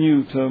asking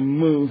You to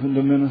move and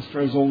to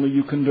minister as only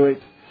You can do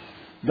it.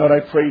 God,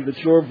 I pray that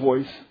Your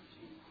voice,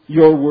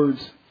 Your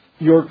words,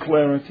 Your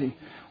clarity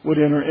would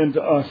enter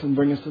into us and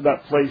bring us to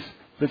that place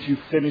that You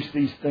finish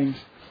these things.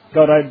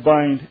 God, I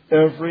bind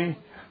every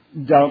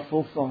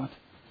doubtful thought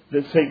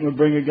that Satan would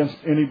bring against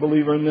any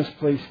believer in this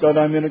place. God,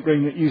 I'm in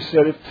agreement. You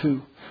said if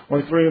 2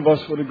 or 3 of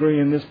us would agree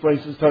in this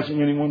place is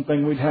touching any one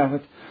thing, we'd have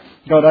it.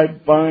 God, I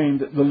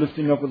bind the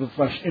lifting up of the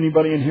flesh.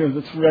 Anybody in here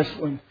that's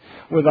wrestling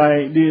with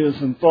ideas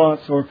and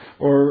thoughts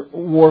or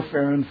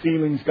warfare and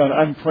feelings, God,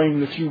 I'm praying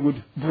that You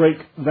would break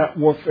that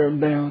warfare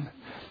down.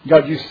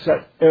 God, You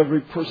set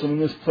every person in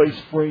this place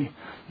free.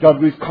 God,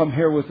 we've come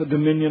here with a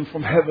dominion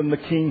from heaven. The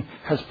King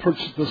has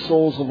purchased the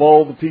souls of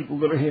all the people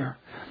that are here.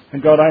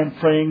 And God, I'm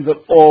praying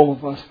that all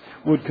of us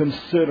would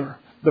consider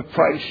the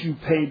price You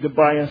paid to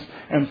buy us.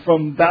 And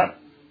from that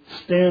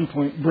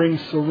standpoint, bring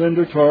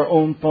surrender to our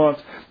own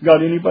thoughts.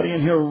 God, anybody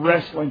in here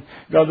wrestling,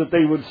 God, that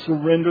they would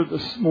surrender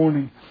this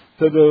morning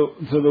to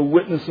the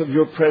witness of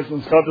Your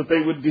presence. God, that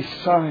they would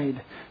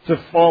decide to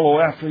follow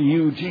after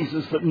You,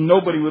 Jesus, that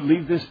nobody would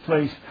leave this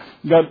place,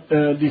 God,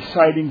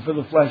 deciding for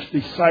the flesh,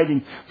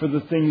 deciding for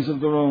the things of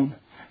their own.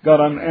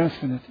 God, I'm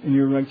asking it in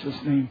Your righteous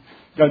name.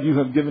 God, You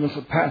have given us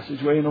a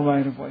passageway and a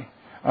right of way.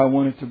 I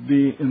want it to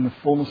be in the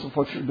fullness of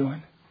what You're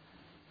doing.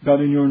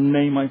 God, in Your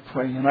name I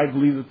pray. And I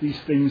believe that these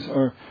things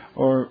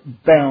are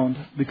bound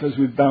because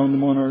we've bound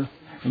them on earth.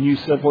 And You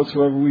said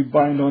whatsoever we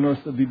bind on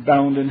earth will be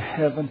bound in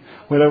heaven.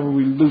 Whatever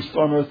we loose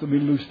on earth will be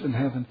loosed in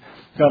heaven.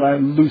 God, I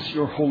loose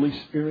Your Holy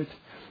Spirit.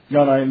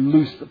 God, I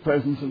loose the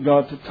presence of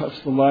God to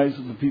touch the lives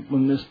of the people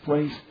in this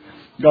place.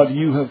 God,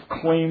 You have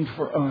claimed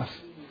for us,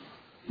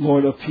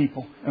 Lord, a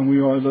people. And we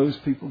are those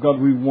people. God,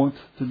 we want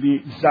to be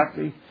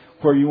exactly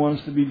where You want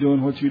us to be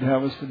doing what You'd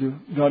have us to do.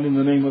 God, in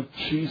the name of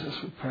Jesus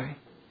we pray.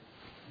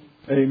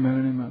 Amen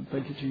and amen.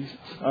 Thank You, Jesus.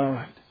 All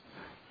right.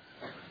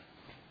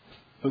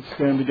 Let's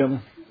stand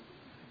together.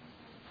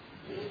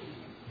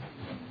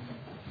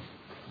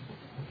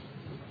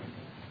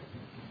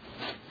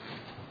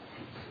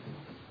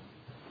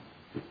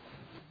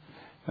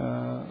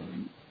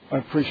 I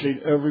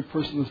appreciate every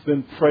person that's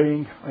been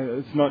praying.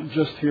 It's not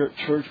just here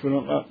at church. We're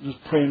not just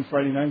praying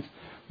Friday nights,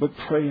 but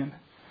praying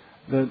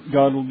that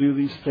God will do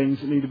these things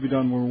that need to be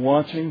done. We're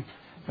watching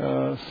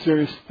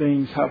serious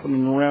things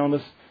happening around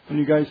us. And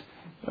you guys,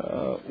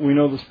 we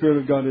know the Spirit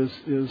of God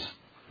is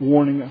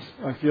warning us.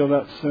 I feel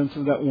that sense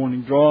of that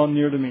warning. Draw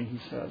near to me,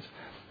 He says.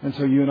 And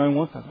so you and I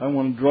want that. I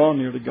want to draw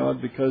near to God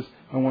because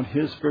I want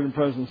His Spirit and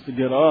presence to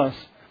get us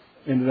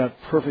into that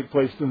perfect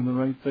place doing the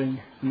right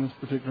thing in this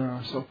particular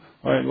hour. So,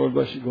 all right, Lord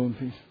bless you. Go in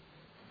peace.